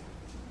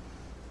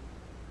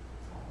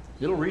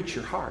 It'll reach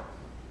your heart.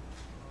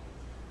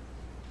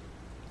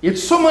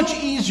 It's so much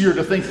easier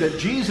to think that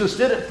Jesus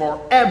did it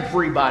for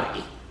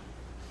everybody.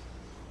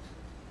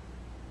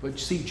 But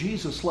see,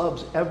 Jesus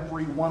loves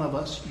every one of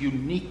us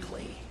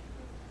uniquely.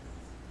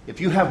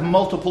 If you have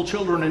multiple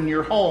children in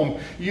your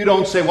home, you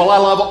don't say, well, I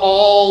love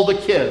all the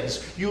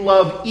kids. You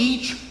love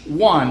each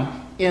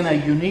one in a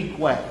unique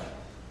way.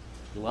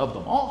 You love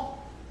them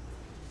all.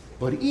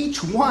 But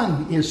each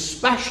one is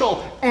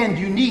special and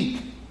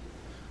unique.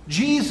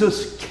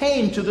 Jesus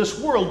came to this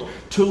world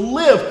to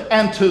live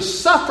and to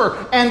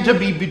suffer and to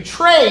be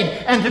betrayed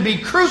and to be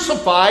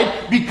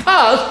crucified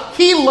because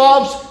he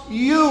loves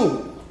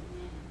you.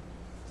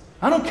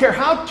 I don't care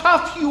how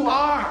tough you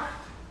are.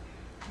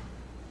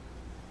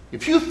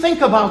 If you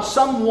think about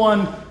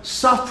someone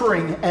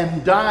suffering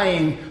and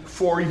dying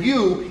for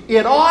you,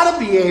 it ought to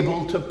be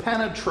able to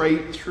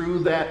penetrate through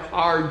that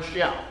hard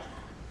shell.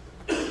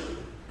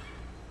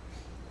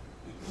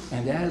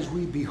 And as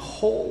we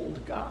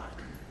behold God,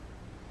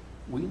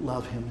 we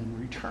love him in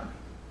return.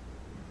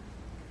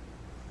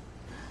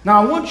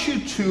 Now I want you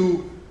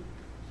to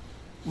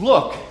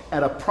look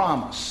at a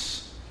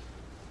promise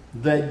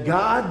that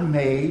God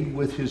made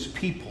with his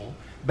people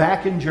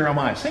back in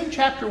Jeremiah. Same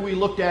chapter we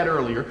looked at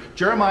earlier,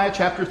 Jeremiah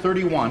chapter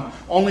 31,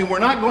 only we're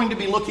not going to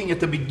be looking at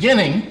the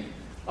beginning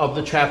of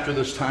the chapter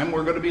this time.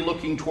 We're going to be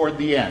looking toward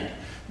the end.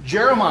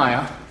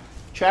 Jeremiah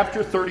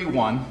chapter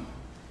 31,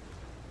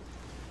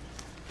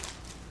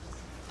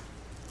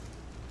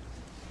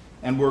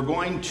 and we're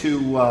going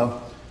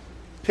to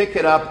pick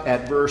it up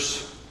at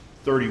verse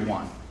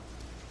 31.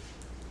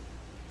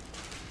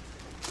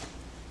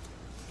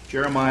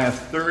 Jeremiah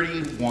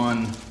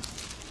 31.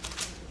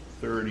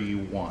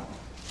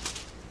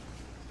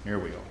 Here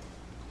we go.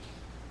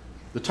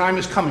 The time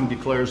is coming,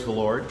 declares the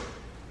Lord,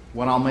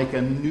 when I'll make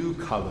a new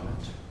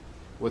covenant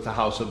with the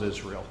house of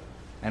Israel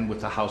and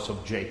with the house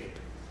of Jacob.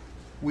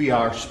 We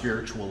are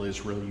spiritual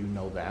Israel, you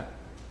know that.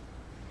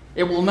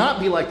 It will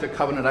not be like the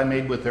covenant I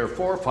made with their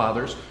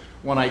forefathers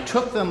when I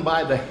took them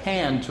by the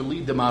hand to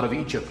lead them out of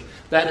Egypt.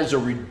 That is a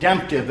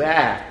redemptive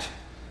act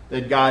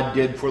that God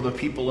did for the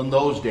people in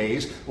those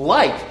days,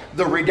 like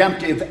the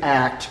redemptive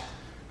act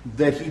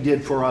that he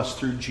did for us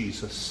through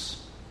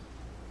Jesus.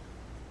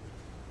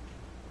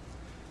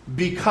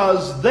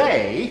 Because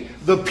they,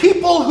 the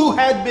people who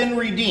had been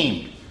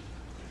redeemed,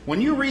 when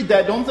you read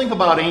that, don't think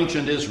about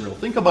ancient Israel.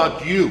 Think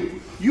about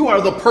you. You are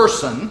the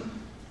person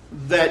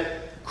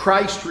that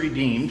Christ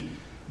redeemed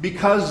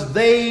because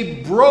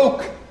they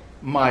broke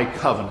my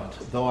covenant,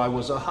 though I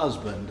was a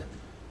husband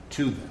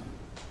to them.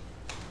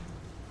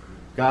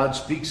 God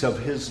speaks of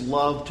his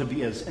love to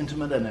be as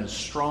intimate and as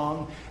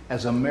strong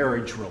as a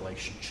marriage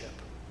relationship.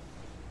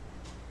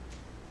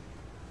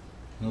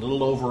 In a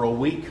little over a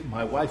week,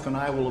 my wife and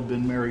I will have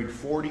been married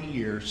 40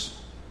 years.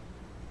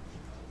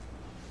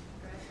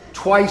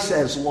 Twice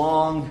as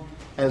long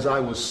as I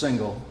was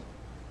single.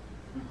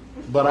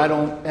 But I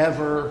don't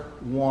ever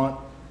want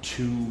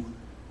to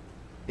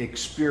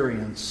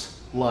experience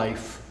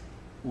life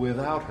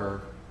without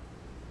her.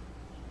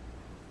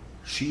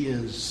 She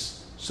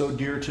is so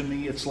dear to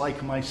me, it's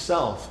like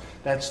myself.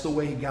 That's the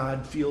way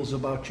God feels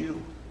about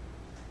you.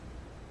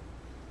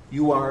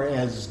 You are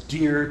as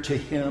dear to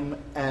him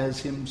as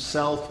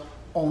himself,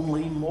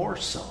 only more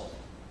so.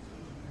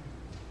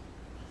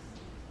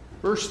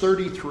 Verse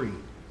 33.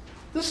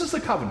 This is the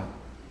covenant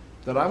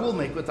that I will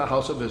make with the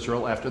house of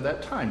Israel after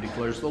that time,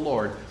 declares the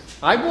Lord.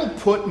 I will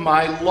put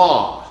my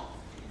law,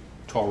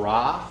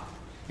 Torah,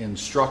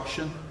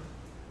 instruction,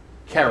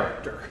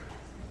 character.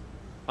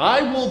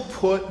 I will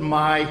put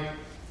my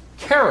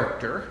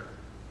character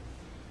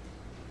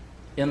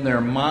in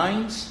their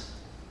minds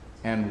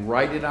and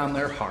write it on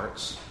their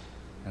hearts,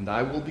 and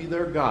I will be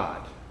their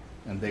God,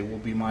 and they will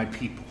be my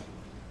people.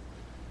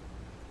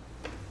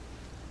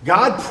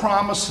 God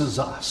promises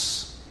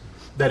us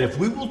that if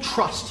we will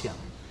trust him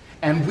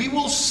and we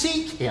will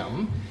seek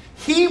him,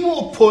 he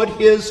will put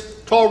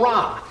his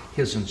Torah,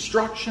 his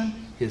instruction,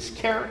 his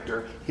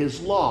character,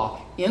 his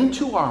law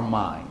into our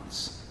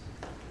minds.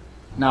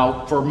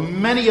 Now, for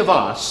many of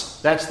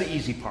us, that's the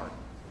easy part.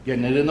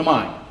 Getting it in the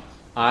mind.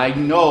 I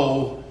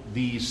know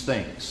these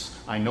things.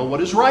 I know what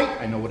is right.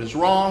 I know what is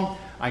wrong.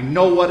 I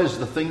know what is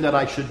the thing that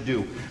I should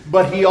do.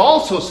 But he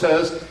also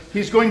says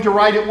he's going to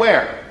write it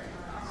where?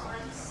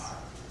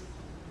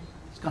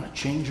 It's going to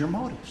change your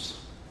motives.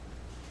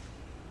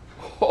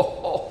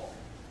 Oh,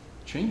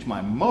 change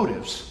my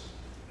motives.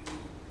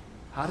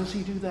 How does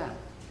he do that?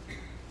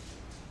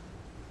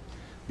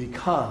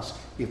 Because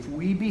if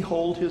we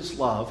behold his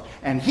love,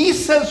 and he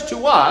says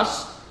to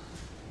us,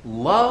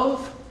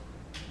 love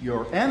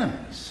your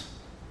enemies.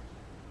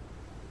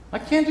 I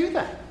can't do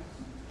that.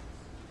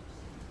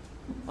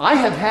 I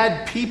have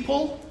had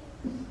people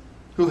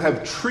who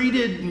have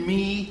treated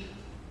me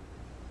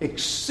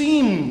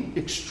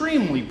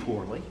extremely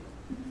poorly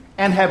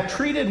and have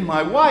treated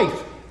my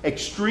wife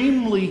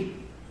extremely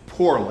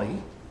poorly.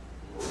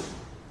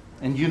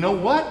 And you know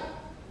what?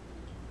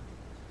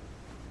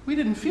 We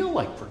didn't feel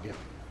like forgiving.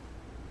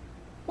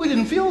 We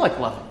didn't feel like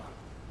loving them.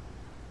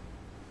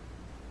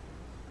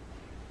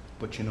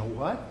 But you know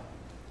what?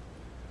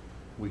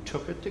 We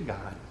took it to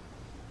God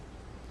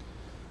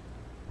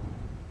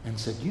and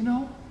said, you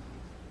know,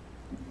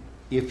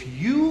 if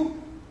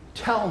you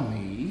tell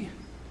me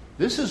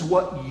this is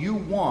what you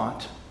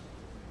want,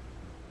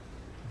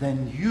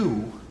 then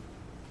you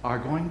are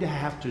going to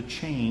have to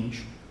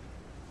change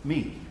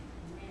me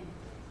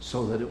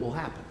so that it will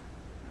happen.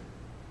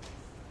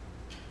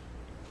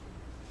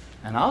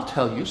 And I'll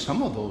tell you,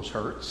 some of those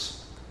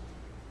hurts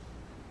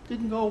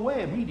didn't go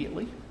away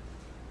immediately.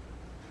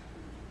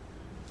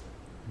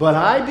 But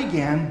I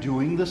began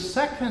doing the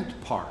second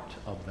part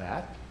of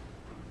that,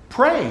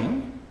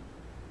 praying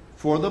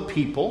for the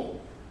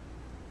people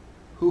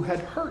who had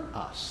hurt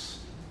us.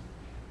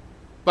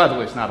 By the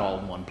way, it's not all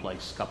in one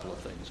place, a couple of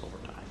things over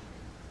time.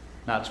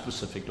 Not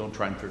specific, don't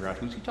try and figure out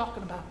who's he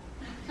talking about.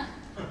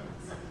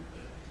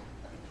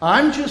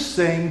 I'm just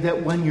saying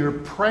that when you're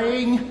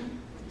praying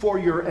for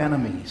your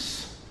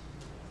enemies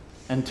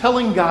and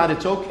telling God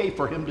it's okay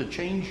for him to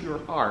change your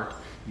heart,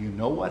 you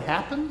know what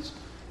happens?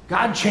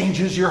 God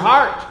changes your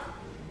heart.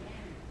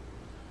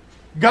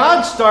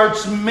 God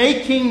starts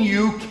making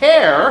you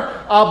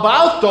care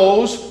about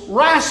those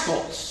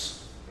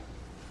rascals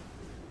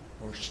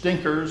or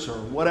stinkers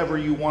or whatever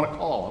you want to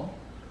call them.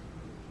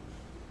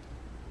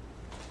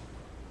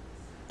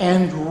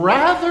 And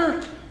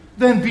rather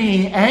than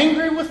being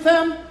angry with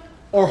them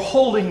or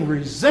holding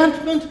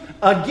resentment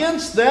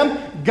against them,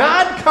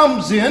 God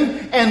comes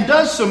in and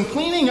does some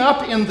cleaning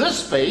up in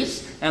this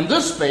space and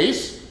this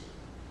space.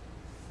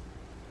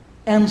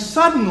 And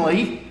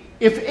suddenly,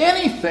 if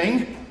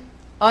anything,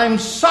 I'm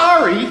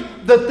sorry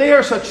that they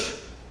are such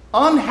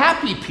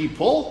unhappy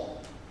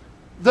people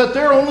that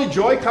their only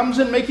joy comes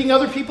in making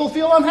other people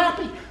feel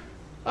unhappy.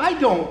 I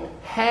don't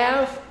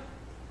have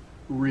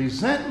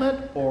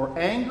resentment or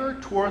anger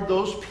toward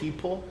those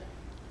people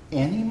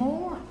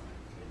anymore.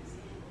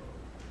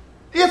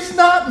 It's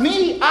not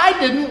me. I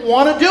didn't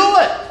want to do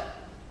it.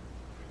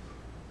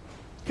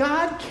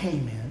 God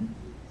came in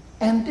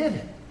and did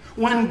it.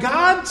 When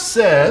God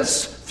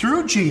says,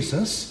 through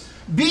Jesus,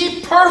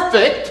 be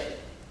perfect,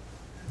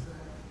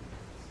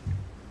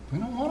 we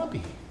don't want to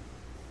be.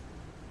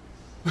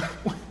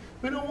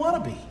 We don't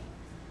want to be.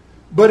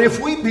 But if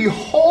we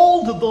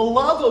behold the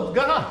love of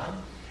God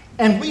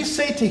and we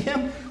say to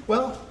him,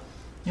 well,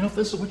 you know, if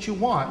this is what you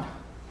want,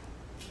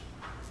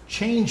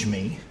 change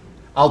me.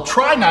 I'll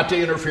try not to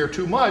interfere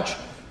too much,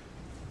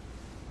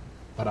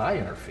 but I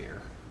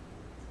interfere.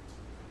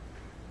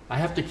 I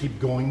have to keep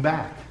going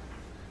back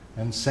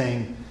and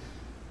saying,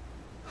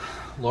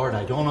 Lord,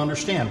 I don't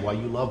understand why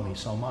you love me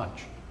so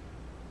much,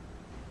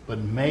 but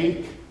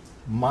make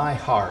my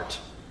heart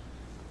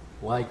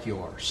like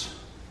yours.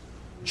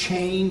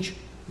 Change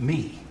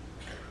me.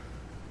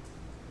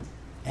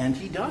 And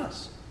he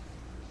does.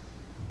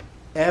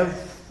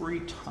 Every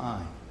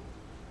time.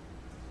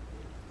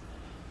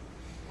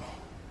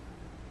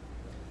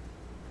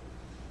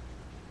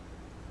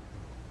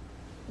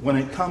 When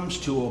it comes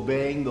to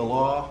obeying the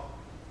law,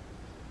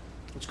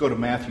 let's go to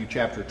Matthew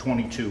chapter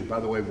 22. By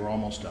the way, we're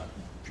almost done.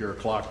 If you're a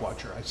clock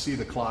watcher, I see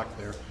the clock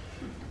there.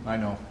 I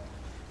know.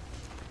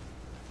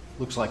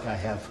 Looks like I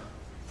have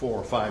 4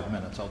 or 5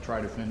 minutes. I'll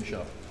try to finish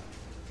up.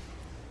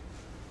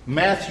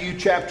 Matthew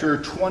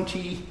chapter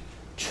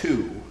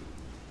 22.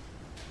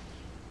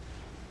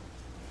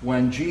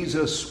 When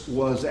Jesus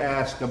was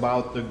asked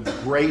about the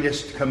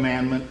greatest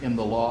commandment in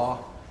the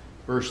law,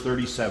 verse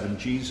 37,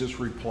 Jesus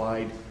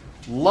replied,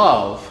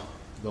 love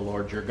the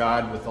Lord your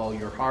God with all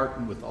your heart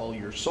and with all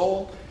your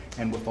soul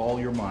and with all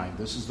your mind.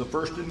 This is the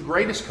first and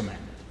greatest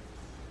commandment.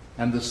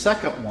 And the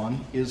second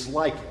one is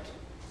like it.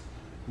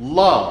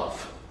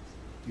 Love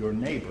your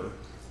neighbor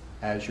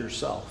as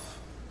yourself.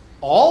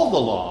 All the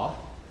law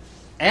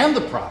and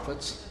the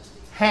prophets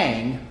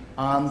hang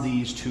on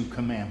these 2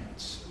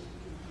 commandments.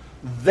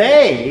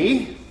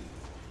 They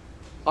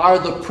are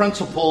the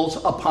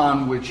principles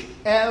upon which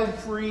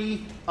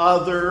every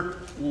other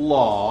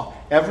law,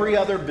 every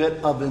other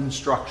bit of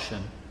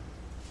instruction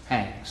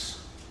hangs.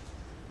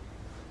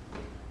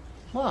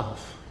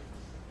 Love.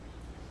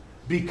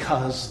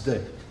 Because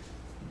the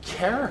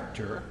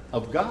character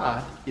of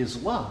God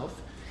is love,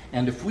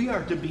 and if we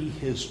are to be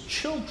his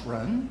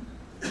children,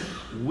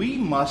 we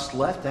must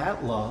let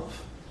that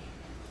love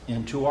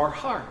into our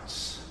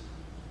hearts.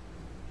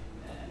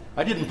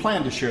 I didn't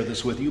plan to share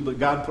this with you, but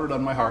God put it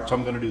on my heart, so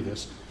I'm going to do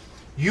this.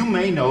 You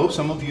may know,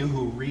 some of you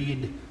who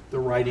read the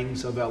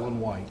writings of Ellen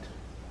White,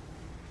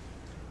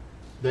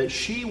 that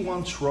she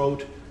once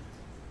wrote,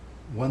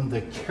 when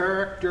the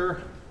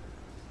character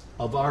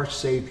of our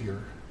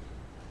Savior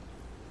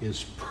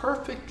is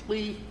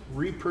perfectly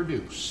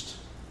reproduced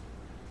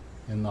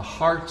in the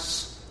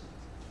hearts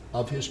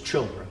of his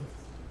children,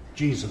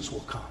 Jesus will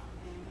come.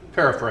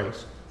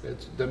 Paraphrase.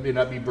 That may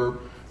not be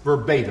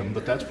verbatim,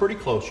 but that's pretty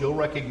close. You'll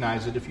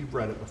recognize it if you've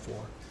read it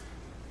before.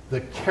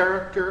 The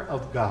character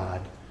of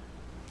God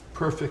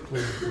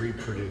perfectly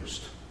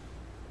reproduced.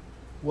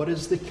 What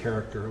is the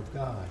character of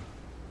God?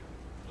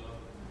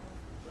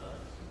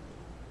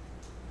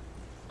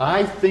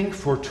 I think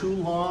for too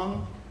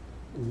long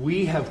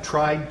we have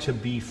tried to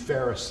be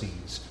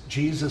Pharisees.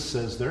 Jesus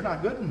says they're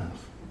not good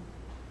enough.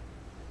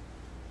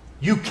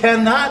 You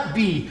cannot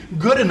be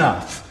good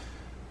enough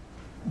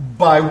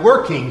by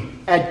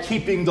working at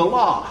keeping the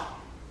law.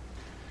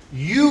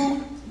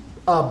 You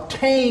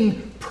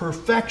obtain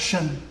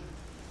perfection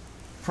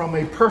from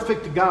a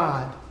perfect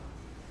God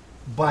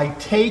by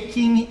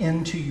taking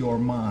into your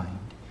mind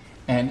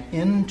and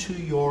into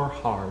your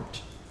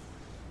heart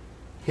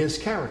His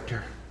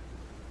character,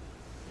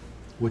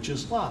 which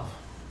is love.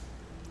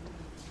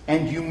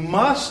 And you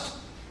must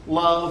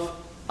love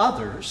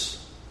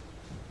others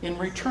in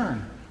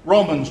return.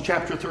 Romans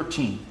chapter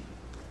 13.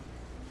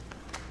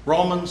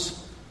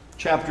 Romans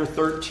chapter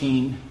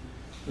 13.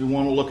 We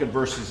want to look at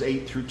verses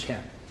 8 through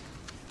 10.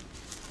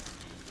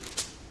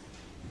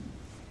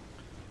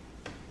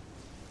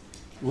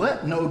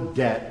 Let no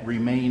debt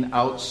remain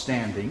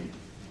outstanding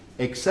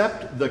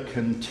except the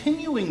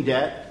continuing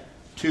debt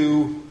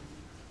to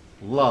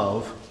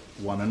love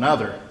one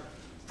another.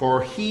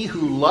 For he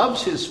who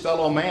loves his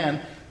fellow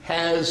man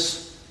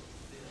has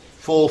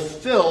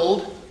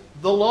fulfilled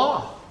the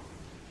law.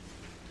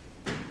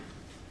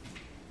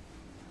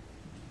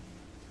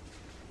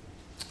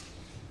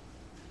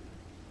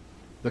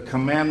 The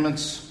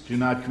commandments: do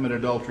not commit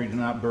adultery, do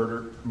not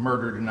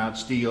murder, do not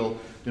steal,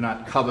 do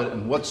not covet,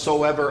 and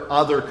whatsoever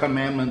other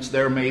commandments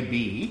there may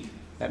be,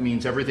 that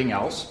means everything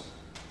else,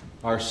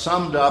 are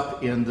summed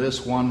up in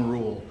this one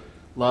rule: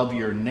 love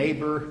your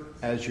neighbor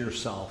as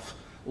yourself.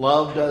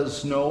 Love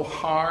does no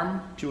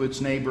harm to its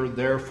neighbor,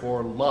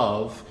 therefore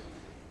love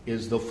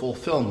is the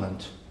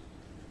fulfillment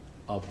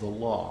of the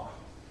law.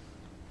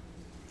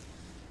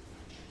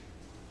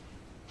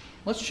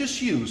 Let's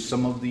just use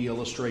some of the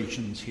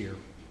illustrations here.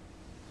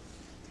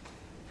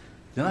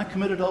 Do not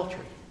commit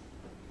adultery.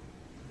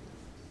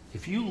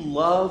 If you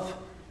love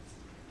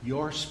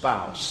your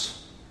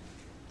spouse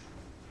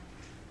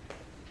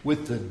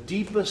with the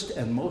deepest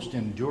and most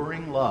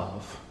enduring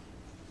love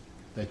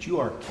that you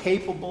are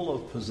capable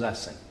of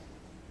possessing,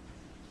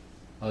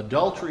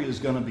 adultery is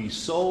going to be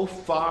so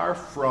far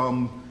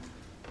from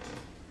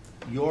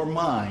your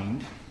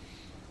mind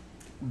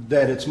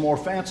that it's more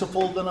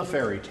fanciful than a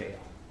fairy tale.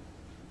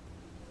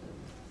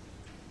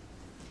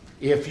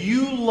 If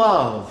you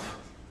love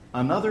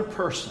another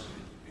person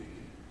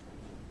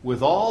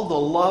with all the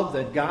love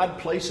that God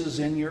places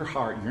in your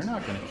heart, you're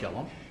not going to kill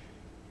them.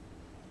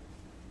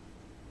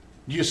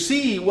 You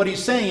see what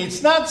he's saying?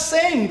 It's not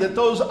saying that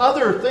those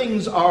other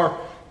things are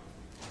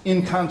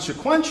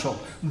inconsequential.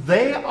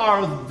 They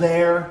are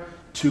there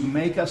to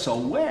make us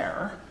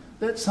aware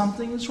that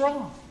something is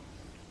wrong.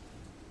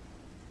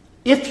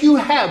 If you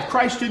have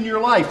Christ in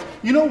your life,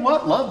 you know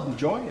what? Love and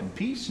joy and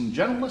peace and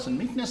gentleness and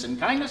meekness and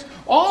kindness,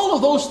 all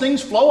of those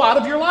things flow out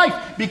of your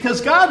life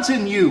because God's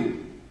in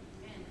you.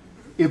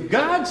 If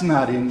God's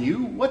not in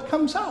you, what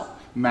comes out?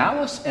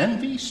 Malice,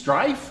 envy,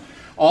 strife,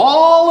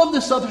 all of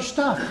this other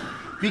stuff.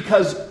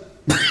 Because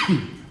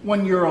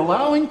when you're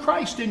allowing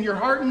Christ in your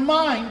heart and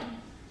mind,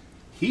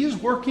 He's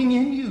working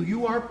in you.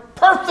 You are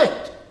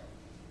perfect.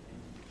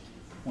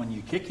 When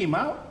you kick Him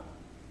out,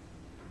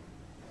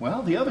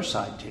 well, the other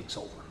side takes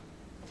over.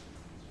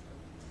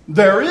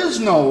 There is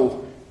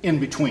no in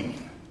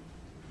between.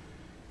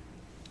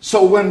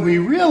 So when we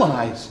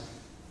realize,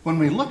 when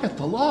we look at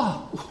the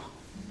law,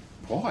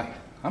 boy,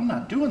 I'm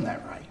not doing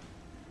that right.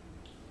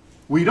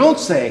 We don't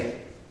say,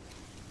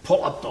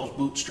 pull up those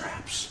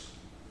bootstraps.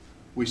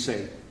 We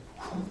say,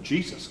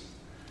 Jesus,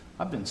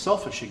 I've been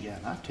selfish again.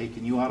 I've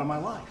taken you out of my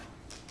life.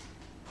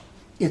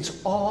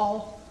 It's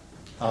all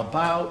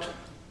about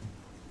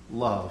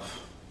love.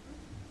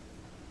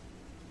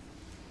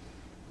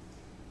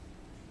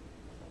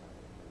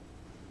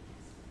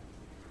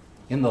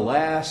 In the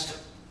last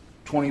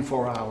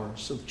 24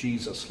 hours of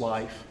Jesus'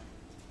 life,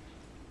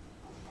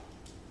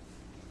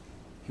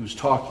 He was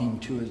talking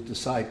to His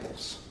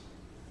disciples.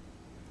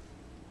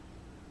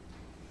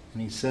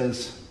 And He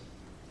says,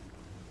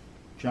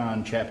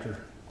 John chapter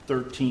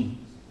 13,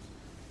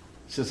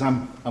 He says,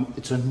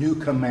 it's a new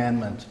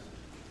commandment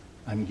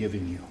I'm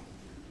giving you.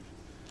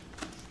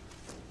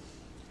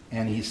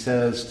 And He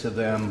says to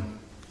them,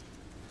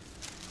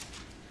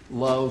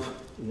 love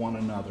one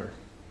another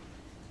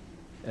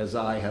as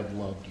I have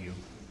loved you.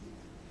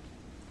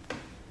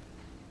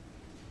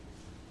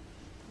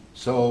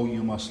 So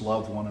you must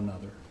love one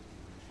another.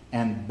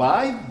 And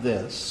by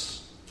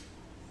this,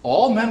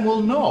 all men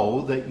will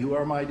know that you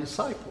are my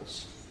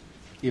disciples,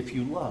 if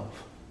you love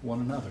one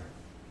another.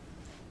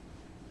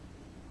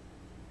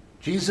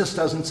 Jesus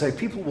doesn't say,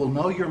 people will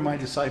know you're my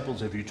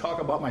disciples if you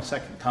talk about my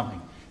second coming.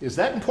 Is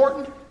that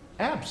important?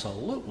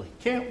 Absolutely.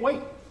 Can't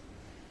wait.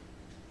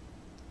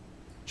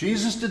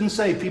 Jesus didn't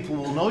say, people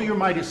will know you're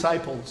my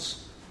disciples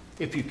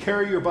if you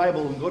carry your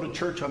Bible and go to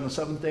church on the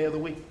seventh day of the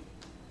week.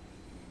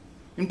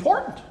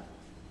 Important.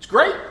 It's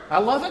great. I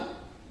love it.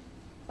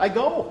 I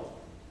go.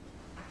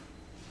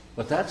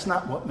 But that's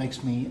not what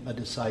makes me a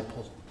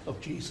disciple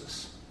of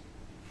Jesus.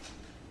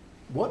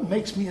 What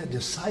makes me a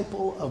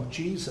disciple of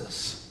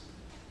Jesus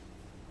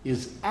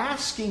is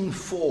asking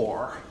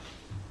for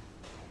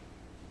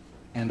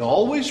and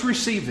always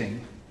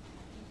receiving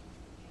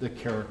the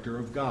character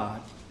of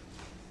God,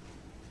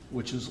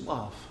 which is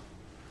love.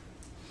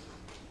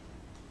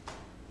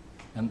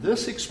 And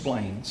this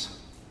explains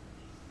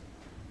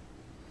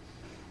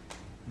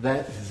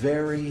that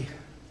very,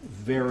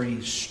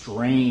 very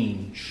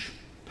strange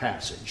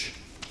passage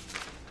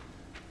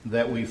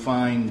that we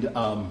find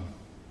I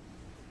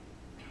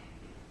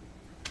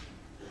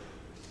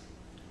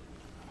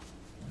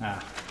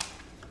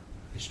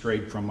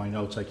strayed from my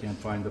notes. I can't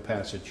find the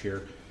passage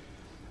here.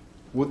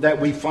 That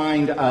we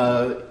find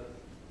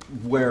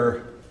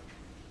where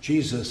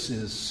Jesus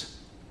is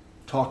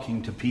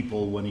talking to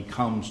people when he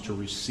comes to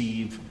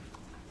receive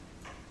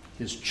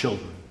his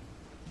children.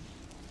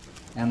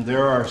 And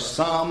there are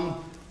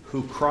some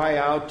who cry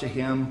out to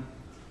him,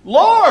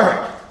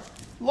 "Lord!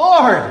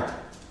 Lord!"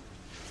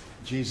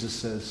 Jesus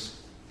says,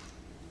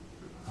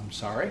 "I'm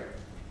sorry,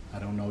 I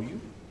don't know you."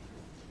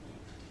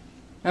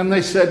 And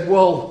they said,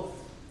 "Well,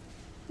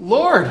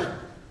 Lord,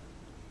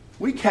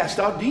 we cast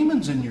out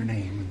demons in your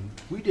name, and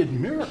we did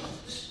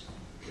miracles."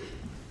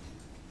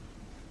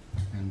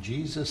 And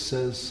Jesus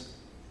says,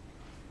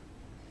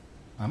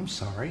 "I'm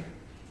sorry,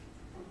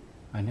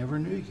 I never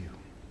knew you."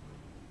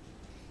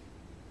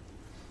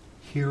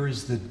 Here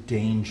is the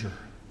danger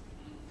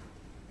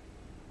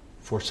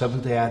for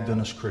Seventh-day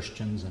Adventist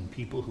Christians and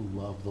people who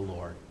love the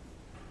Lord.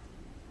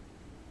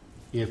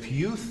 If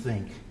you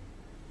think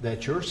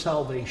that your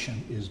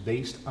salvation is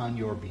based on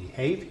your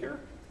behavior,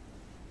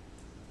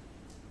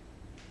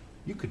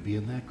 you could be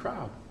in that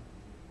crowd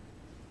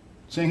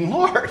saying,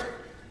 "Lord,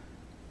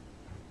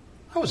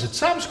 I was at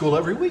Sabbath school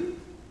every week.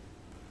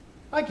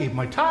 I gave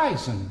my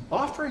tithes and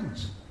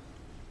offerings,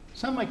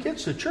 sent my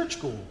kids to church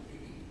school.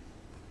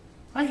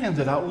 I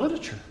handed out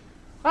literature.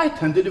 I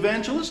attended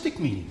evangelistic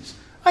meetings.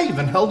 I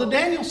even held a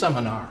Daniel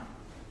seminar."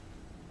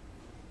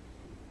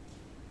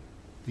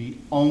 The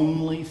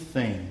only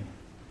thing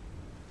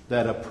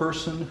that a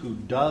person who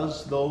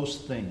does those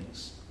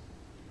things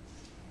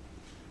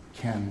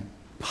can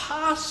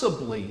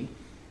possibly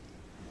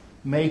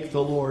make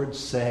the Lord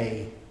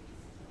say,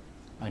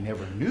 "I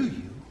never knew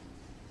you,"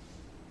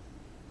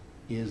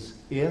 is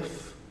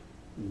if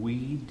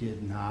we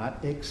did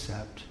not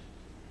accept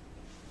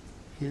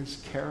his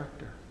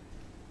character,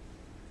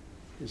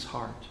 his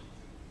heart.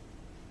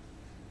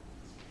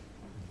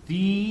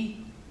 The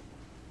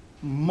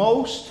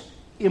most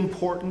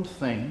important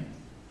thing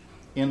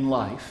in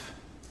life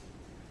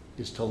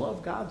is to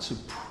love God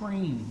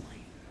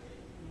supremely.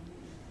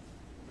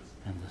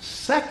 And the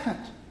second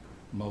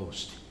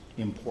most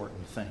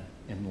important thing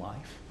in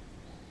life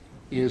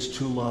is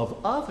to love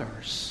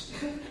others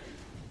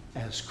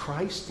as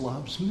Christ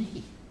loves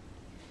me.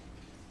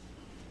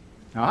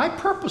 Now, I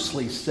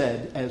purposely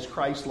said, "as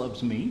Christ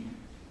loves me."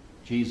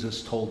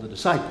 Jesus told the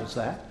disciples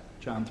that,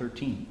 John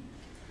 13.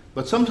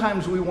 But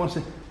sometimes we want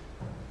to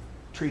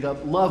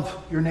love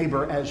your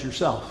neighbor as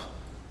yourself.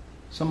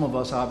 Some of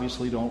us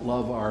obviously don't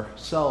love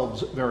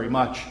ourselves very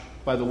much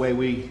by the way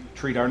we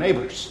treat our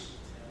neighbors.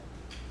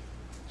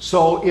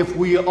 So if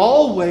we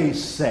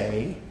always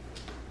say,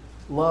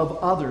 "love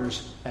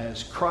others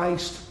as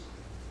Christ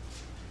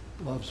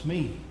loves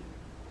me,"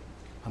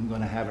 I'm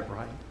going to have it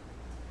right.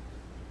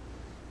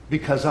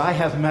 Because I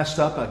have messed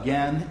up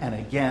again and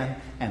again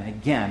and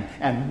again.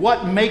 And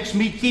what makes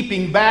me keep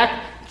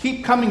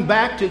coming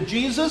back to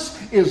Jesus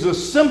is the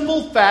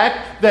simple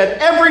fact that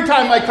every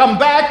time I come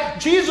back,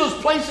 Jesus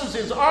places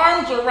his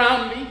arms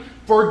around me,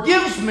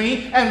 forgives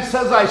me, and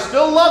says, "I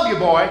still love you,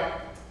 boy.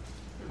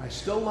 I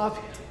still love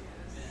you."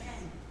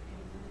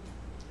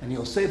 And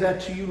he'll say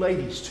that to you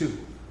ladies too.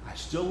 "I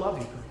still love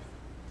you, girl.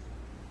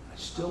 I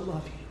still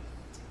love you.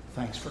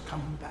 Thanks for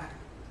coming back."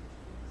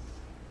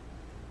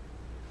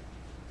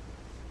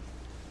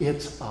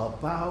 It's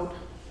about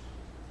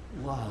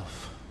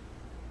love.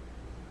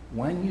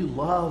 When you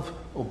love,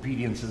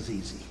 obedience is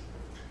easy.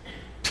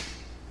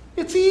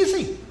 It's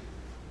easy.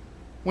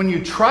 When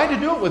you try to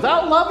do it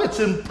without love, it's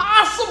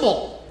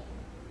impossible.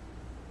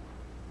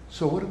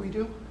 So what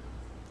do?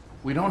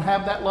 We don't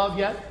have that love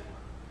yet?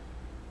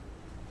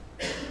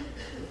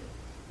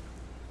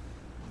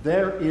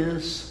 There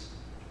is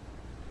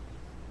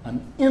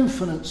an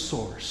infinite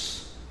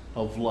source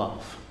of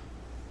love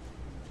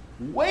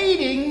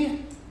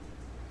waiting.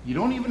 You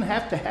don't even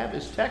have to have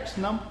his text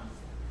number.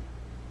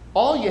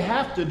 All you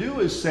have to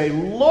do is say,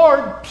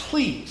 "Lord,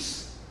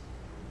 please."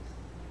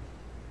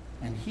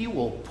 And he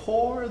will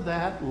pour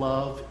that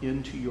love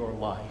into your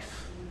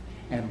life.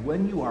 And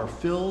when you are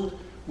filled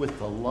with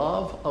the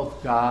love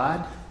of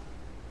God,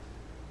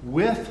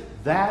 with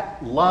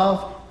that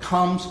love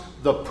comes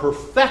the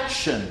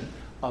perfection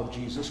of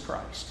Jesus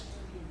Christ.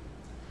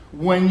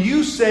 When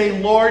you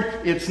say, "Lord,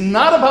 it's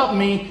not about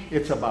me,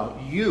 it's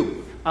about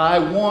you. I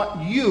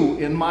want you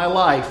in my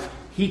life,"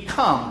 he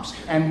comes.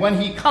 And when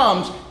he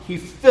comes, he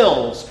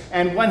fills.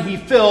 And when he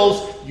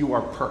fills, you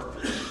are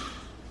perfect.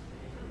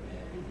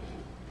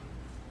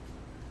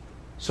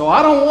 So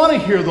I don't want to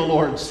hear the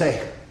Lord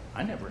say,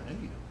 "I never knew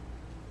you."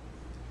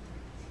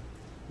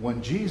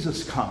 When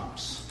Jesus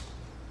comes,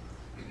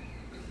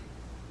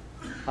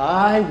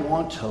 I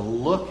want to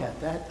look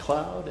at that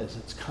cloud as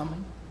it's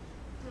coming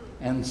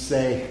and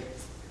say,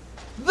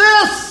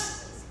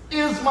 "This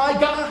is my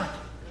God.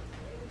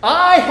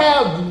 I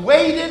have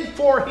waited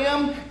for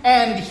him,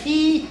 and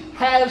he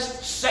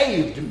has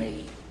saved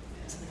me.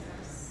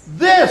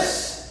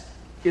 This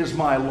is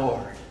my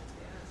Lord.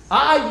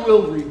 I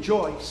will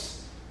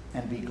rejoice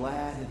and be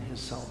glad in his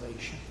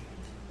salvation.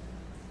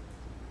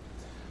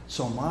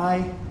 So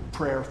my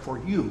prayer for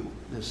you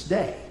this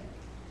day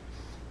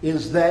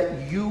is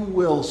that you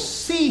will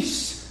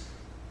cease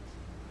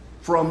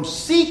from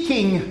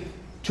seeking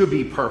to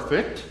be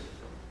perfect,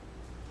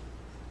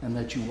 and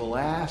that you will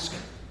ask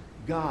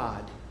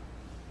God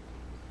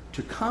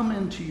to come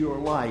into your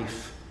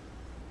life,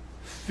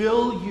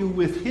 fill you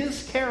with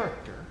his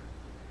character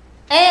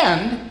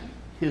and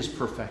his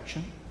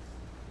perfection,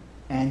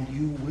 and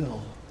you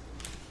will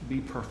be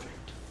perfect.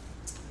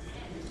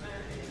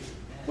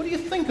 What do you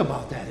think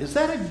about that? Is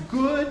that a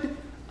good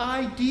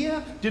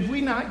idea? Did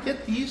we not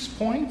get these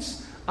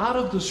points out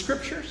of the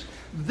scriptures?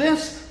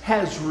 This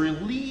has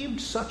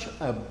relieved such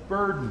a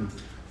burden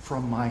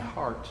from my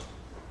heart.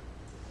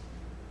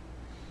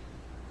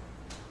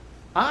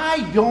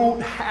 I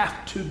don't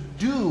have to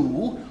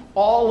do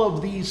all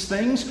of these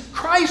things.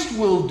 Christ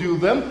will do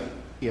them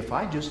if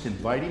I just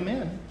invite him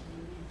in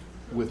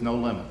with no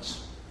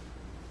limits.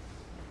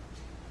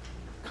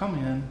 Come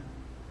in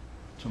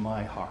to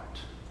my heart.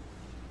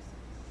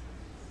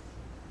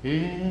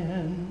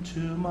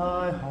 Into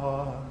my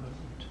heart,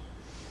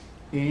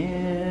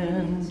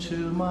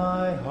 into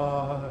my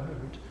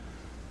heart,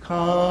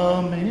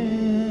 come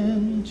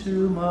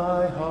into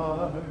my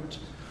heart,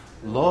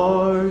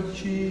 Lord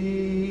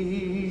Jesus,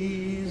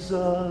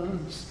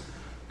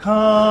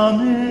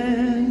 come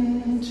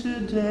in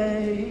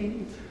today,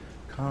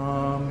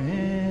 come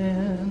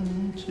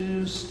in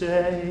to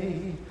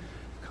stay,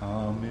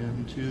 come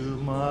into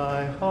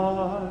my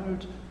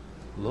heart,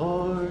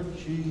 Lord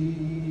Jesus.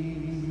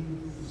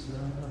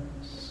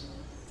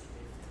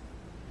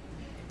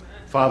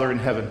 Father in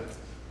heaven,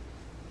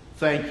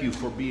 thank you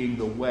for being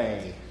the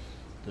way,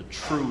 the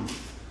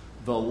truth,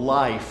 the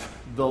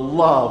life, the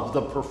love,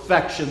 the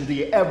perfection,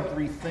 the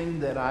everything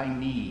that I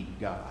need,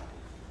 God.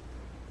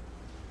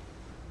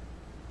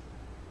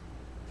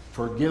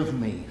 Forgive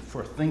me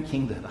for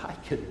thinking that I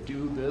could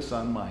do this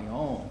on my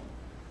own.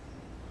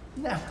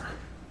 Never.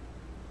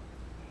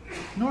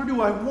 Nor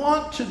do I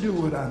want to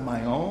do it on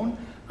my own.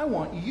 I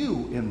want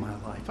you in my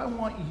life. I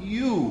want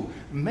you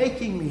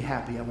making me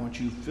happy. I want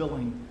you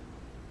filling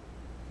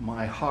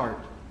my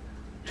heart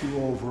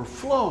to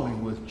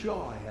overflowing with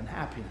joy and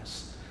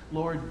happiness.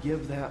 Lord,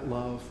 give that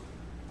love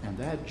and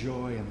that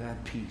joy and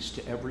that peace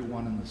to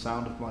everyone in the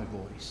sound of my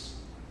voice.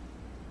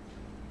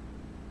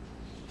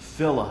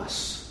 Fill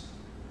us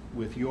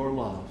with your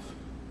love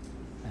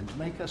and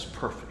make us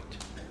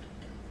perfect.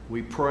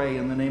 We pray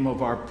in the name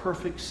of our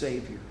perfect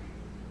Savior,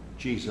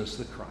 Jesus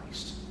the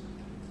Christ.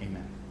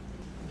 Amen.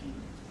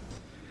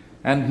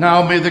 And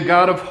now may the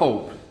God of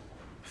hope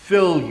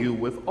fill you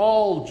with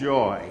all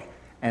joy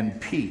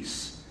and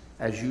peace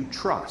as you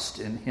trust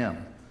in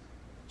him,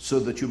 so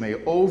that you may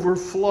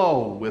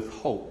overflow with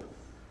hope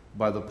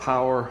by the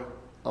power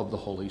of the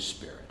Holy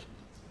Spirit.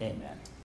 Amen.